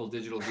your local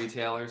digital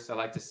retailers. I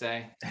like to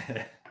say,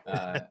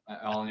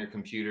 all on your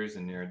computers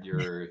and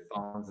your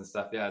phones and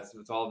stuff. Yeah,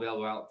 it's all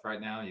available out right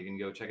now. You can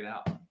go check it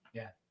out.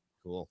 Yeah,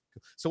 cool.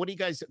 So, what do you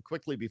guys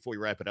quickly before we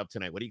wrap it up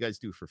tonight? What do you guys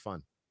do for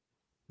fun?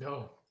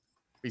 No.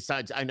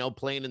 Besides, I know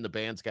playing in the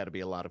band's got to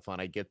be a lot of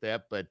fun. I get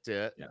that, but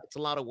it's a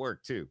lot of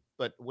work too.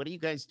 But what do you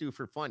guys do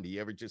for fun? Do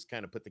you ever just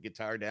kind of put the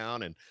guitar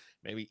down and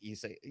maybe you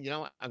say, you know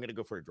what, I'm going to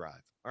go for a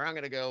drive, or I'm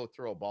going to go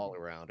throw a ball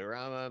around, or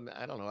I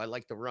don't know, I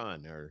like to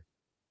run, or.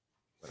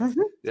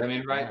 Yeah, I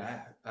mean,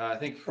 right. I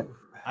think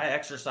I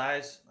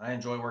exercise. I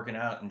enjoy working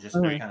out and just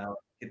kind of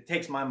it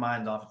takes my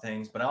mind off of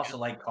things. But I also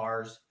like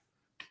cars.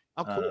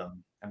 Oh, cool.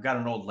 I've got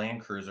an old Land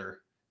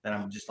Cruiser that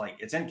I'm just like,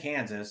 it's in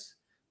Kansas.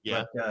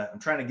 Yeah, but I'm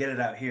trying to get it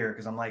out here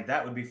because I'm like,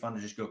 that would be fun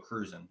to just go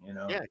cruising, you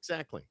know? Yeah,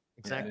 exactly.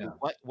 Yeah.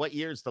 What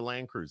year is the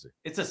Land Cruiser?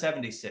 It's a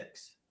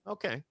 76.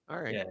 Okay,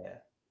 all right. Yeah.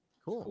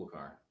 Cool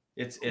car.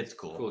 It's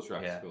cool. Cool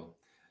truck. Yeah. Cool.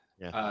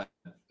 Yeah.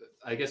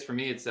 I guess for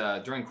me, it's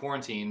during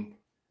quarantine.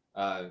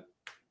 I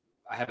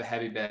have a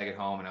heavy bag at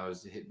home, and I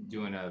was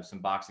doing some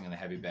boxing in the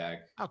heavy bag.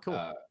 Oh,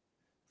 cool.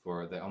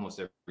 For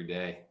almost every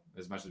day,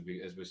 as much as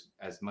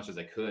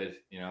I could,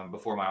 you know,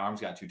 before my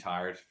arms got too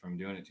tired from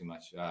doing it too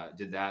much.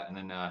 Did that, and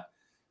then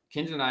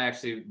Kindred and I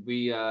actually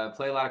we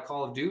play a lot of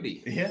Call of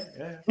Duty. Yeah.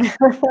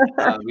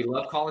 We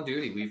love Call of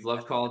Duty. We've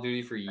loved Call of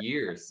Duty for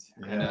years.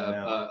 And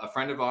a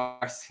friend of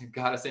ours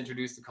got us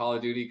introduced to Call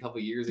of Duty a couple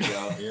of years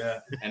ago. Yeah.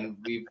 And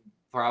we've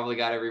probably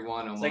got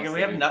everyone almost. It's like if we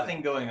have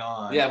nothing going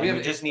on. Yeah, we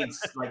just need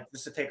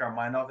just to take our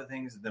mind off of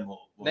things, then we'll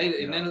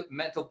and then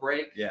mental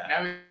break. Yeah.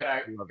 Now we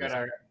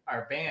got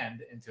our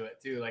band into it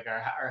too, like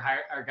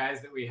our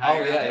guys that we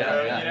hire.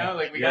 You know,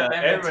 like we got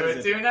them into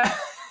it too now.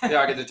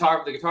 Yeah, the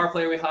guitar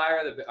player we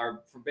hire,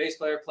 our bass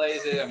player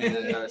plays it. I mean,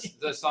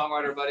 the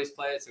songwriter buddies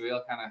play it, so we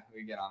all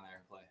we get on there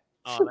and play.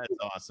 Oh, that's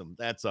awesome!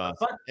 That's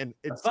awesome. And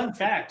it's a fun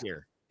fact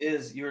here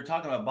is you were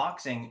talking about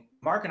boxing.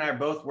 Mark and I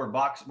both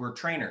were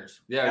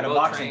trainers. Yeah, at a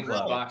boxing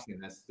club. Boxing.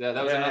 That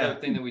was another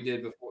thing that we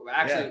did before.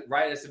 Actually,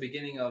 right at the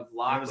beginning of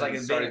lockdown, was like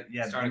started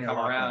to come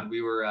around.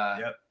 We were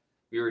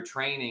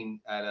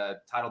training at a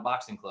Title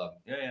Boxing Club.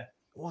 Yeah.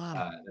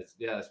 Wow. That's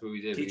what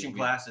we did. Teaching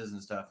classes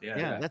and stuff.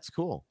 Yeah, that's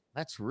cool.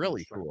 That's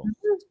really cool.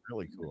 That's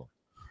really cool.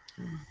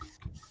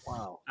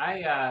 Wow.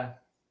 I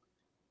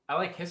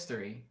like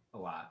history a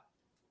lot.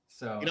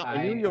 So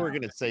I knew you were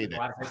going to say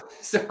that.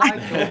 So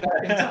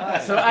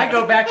I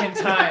go back in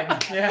time.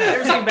 Yeah,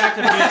 everything Back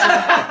to the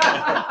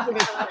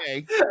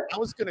Future. I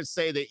was going to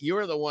say that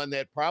you're the one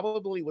that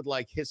probably would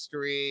like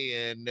history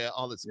and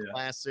all this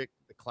classic.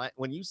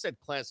 When you said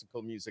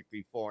classical music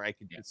before, I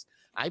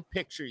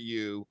picture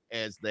you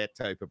as that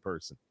type of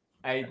person.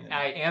 I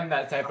am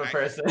that type of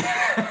person.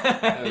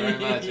 Very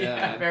much,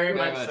 very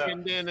much so.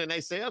 And I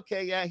say,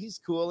 okay, yeah, he's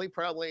cool. He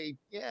probably,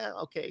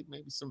 okay,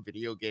 maybe some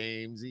video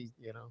games.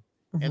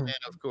 And then,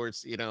 of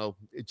course,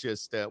 it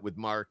just with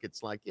Mark,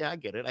 it's like, yeah, I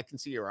get it. I can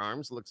see your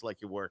arms. Looks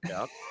like you worked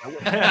out.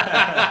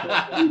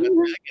 I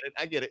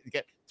get it. You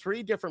get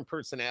 3 different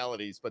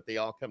personalities, but they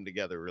all come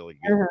together really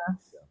good.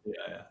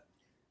 Yeah.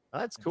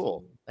 That's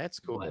cool. That's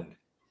cool.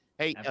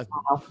 Hey,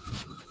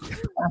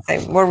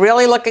 we're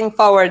really looking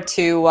forward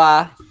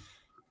to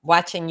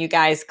watching you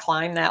guys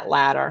climb that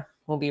ladder.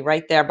 We'll be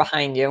right there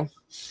behind you.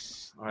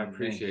 I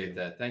appreciate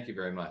that. Thank you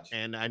very much.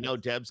 And I know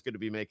Deb's going to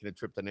be making a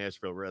trip to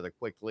Nashville rather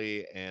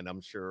quickly, and I'm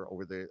sure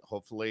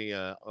hopefully,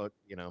 I was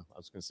going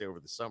to say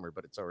over the summer,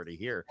 but it's already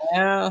here.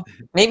 Yeah,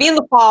 maybe in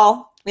the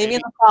fall. Maybe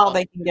in the fall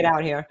they can get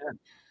out here.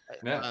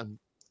 Yeah.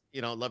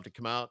 I'd love to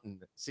come out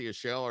and see a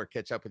show or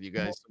catch up with you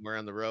guys somewhere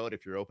on the road.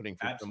 If you're opening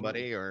for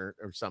somebody or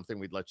something,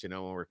 we'd let you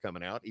know when we're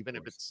coming out, even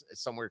if it's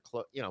somewhere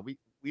close.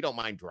 We don't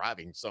mind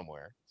driving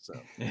somewhere. So,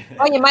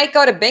 you might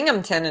go to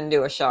Binghamton and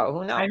do a show.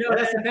 Who knows? I know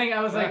that's the thing.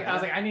 I was like,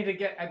 I need to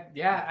get.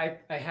 I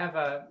have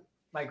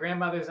my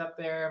grandmother's up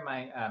there.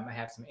 I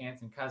have some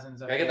aunts and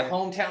cousins up there. I get the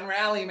hometown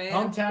rally, man.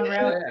 Hometown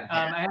rally.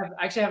 I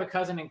actually have a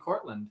cousin in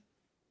Cortland.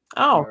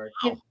 Oh,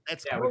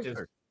 that's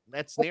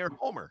that's near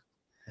Homer.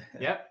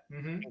 Yep.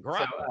 Mm-hmm.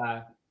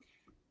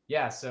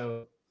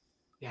 So,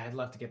 I'd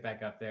love to get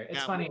back up there.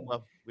 It's funny.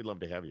 We'd love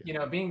to have you.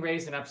 Being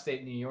raised in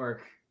upstate New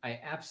York,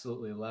 I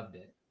absolutely loved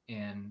it.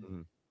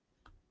 And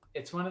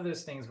it's one of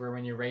those things where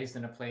when you're raised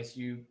in a place,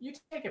 you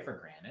take it for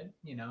granted,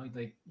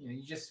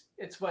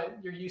 it's what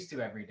you're used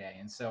to every day.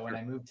 And so when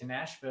I moved to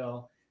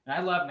Nashville, and I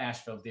love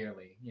Nashville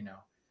dearly,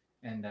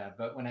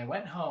 but when I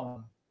went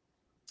home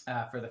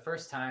for the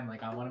first time,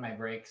 like on one of my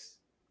breaks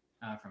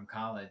from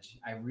college,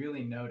 I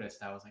really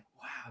noticed, I was like,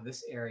 wow,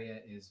 this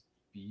area is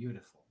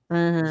beautiful.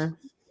 Mm-hmm.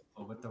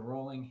 With the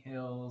rolling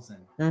hills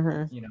and,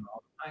 all the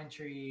pine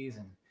trees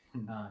and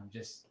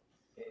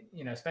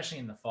especially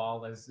in the fall,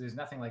 there's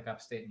nothing like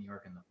upstate New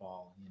York in the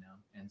fall,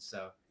 and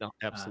so. No,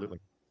 absolutely.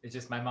 It's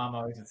just my mom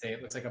always would say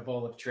it looks like a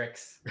bowl of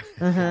tricks.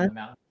 Mm-hmm.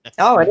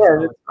 Oh, it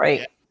is. It's great.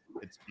 Yeah,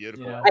 it's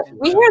beautiful. Yeah.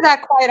 We hear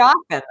that quite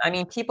often. I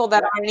mean, people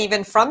that aren't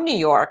even from New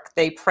York,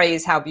 they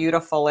praise how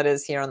beautiful it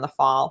is here in the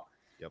fall.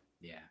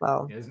 Yeah.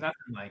 So There's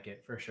nothing like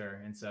it for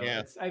sure. And so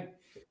Yeah.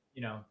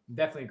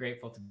 definitely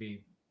grateful to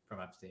be from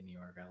upstate New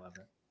York. I love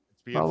it. It's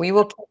beautiful. well, we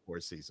will 4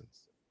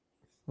 seasons.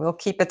 we'll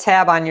keep a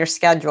tab on your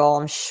schedule.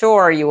 I'm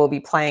sure you will be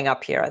playing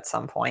up here at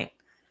some point.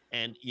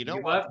 And you know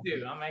You'd what? love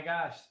to. Oh my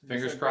gosh.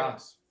 Fingers So great.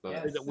 crossed.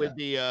 Yes. With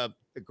the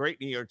Great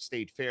New York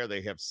State Fair,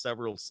 they have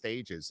several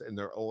stages, and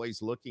they're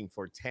always looking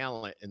for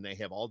talent, and they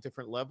have all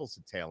different levels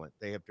of talent.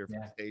 They have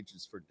different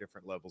stages for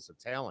different levels of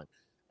talent.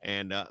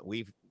 And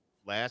we've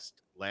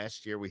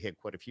last year we had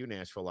quite a few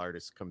Nashville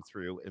artists come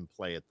through and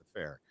play at the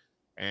fair.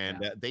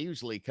 And they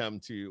usually come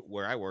to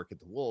where I work at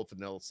the Wolf,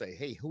 and they'll say,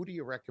 "Hey, who do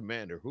you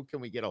recommend, or who can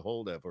we get a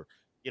hold of?" Or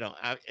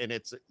and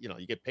it's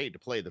you get paid to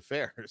play the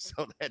fair,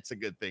 so that's a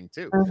good thing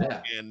too.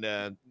 Yeah. And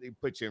they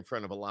put you in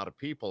front of a lot of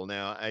people.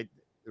 Now,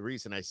 the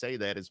reason I say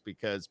that is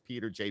because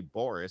Peter J.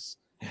 Boris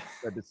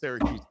at the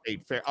Syracuse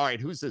State Fair. All right,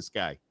 who's this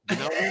guy? You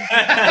know him?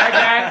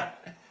 That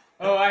guy?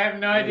 Oh, I have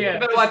no idea. You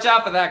better watch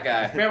out for that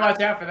guy. Better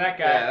watch out for that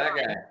guy. Yeah, that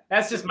guy.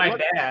 That's just my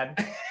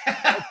dad.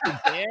 Your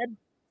dad?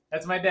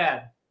 That's my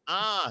dad.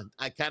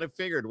 I kind of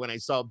figured when I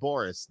saw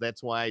Boris,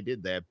 that's why I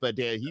did that. But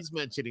he's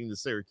mentioning the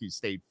Syracuse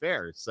State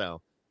Fair,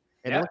 so.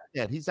 And look at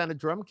that, he's on a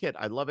drum kit.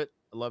 I love it.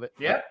 I love it.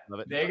 Yeah.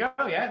 Love it. There you go.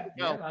 Yeah.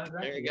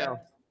 There you go.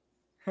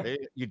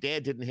 Your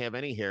dad didn't have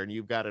any hair, and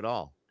you've got it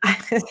all.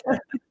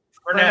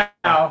 For now.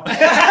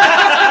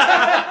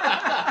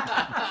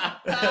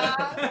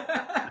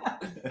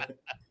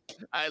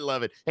 I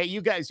love it. Hey, you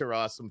guys are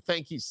awesome.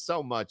 Thank you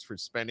so much for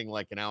spending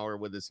like an hour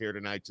with us here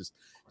tonight,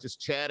 just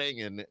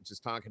chatting and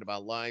just talking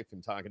about life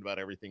and talking about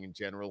everything in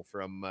general,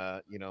 from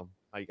how you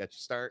got your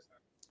start,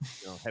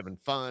 having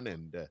fun,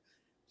 and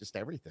just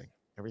everything.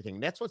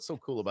 That's what's so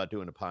cool about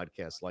doing a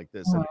podcast like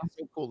this. And it's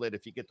so cool that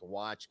if you get to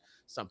watch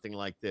something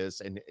like this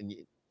and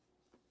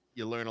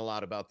you learn a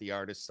lot about the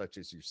artists such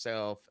as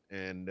yourself,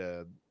 and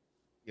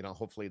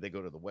hopefully they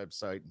go to the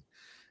website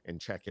and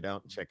check it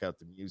out and check out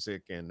the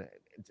music, and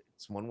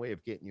it's one way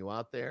of getting you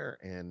out there,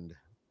 and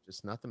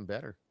just nothing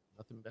better.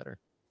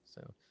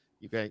 So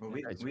you guys,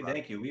 we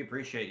thank you. We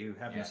appreciate you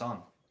having us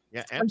on.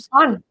 Yeah, It's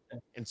fun.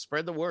 and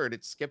spread the word.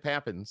 It Skip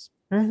Happens.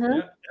 Mm-hmm.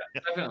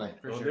 Definitely.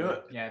 We'll do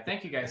it. Yeah.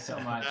 Thank you guys so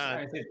much.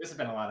 This has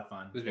been a lot of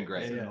fun. It's been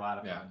great. It's been a lot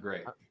of fun. Yeah,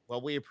 great.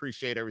 Well, we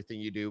appreciate everything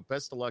you do.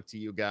 Best of luck to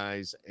you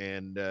guys,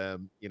 and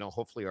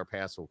hopefully our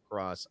paths will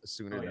cross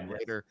sooner than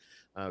later.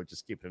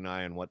 Just keeping an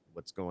eye on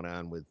what's going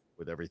on with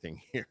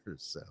everything here.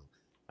 So,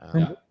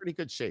 pretty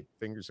good shape.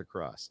 Fingers are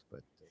crossed,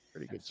 but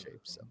pretty good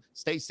shape. So,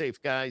 stay safe,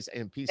 guys,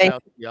 and peace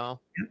out, y'all.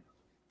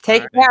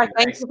 Take care.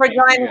 Thank you for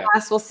joining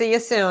us. We'll see you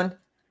soon.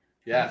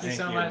 Yeah. Thank you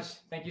so much.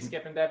 Thank you,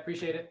 Skip and Deb.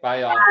 Appreciate it. Bye,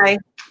 y'all. Bye.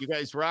 You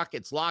guys rock.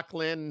 It's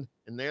Lachlan,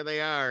 and there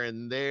they are,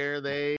 and there they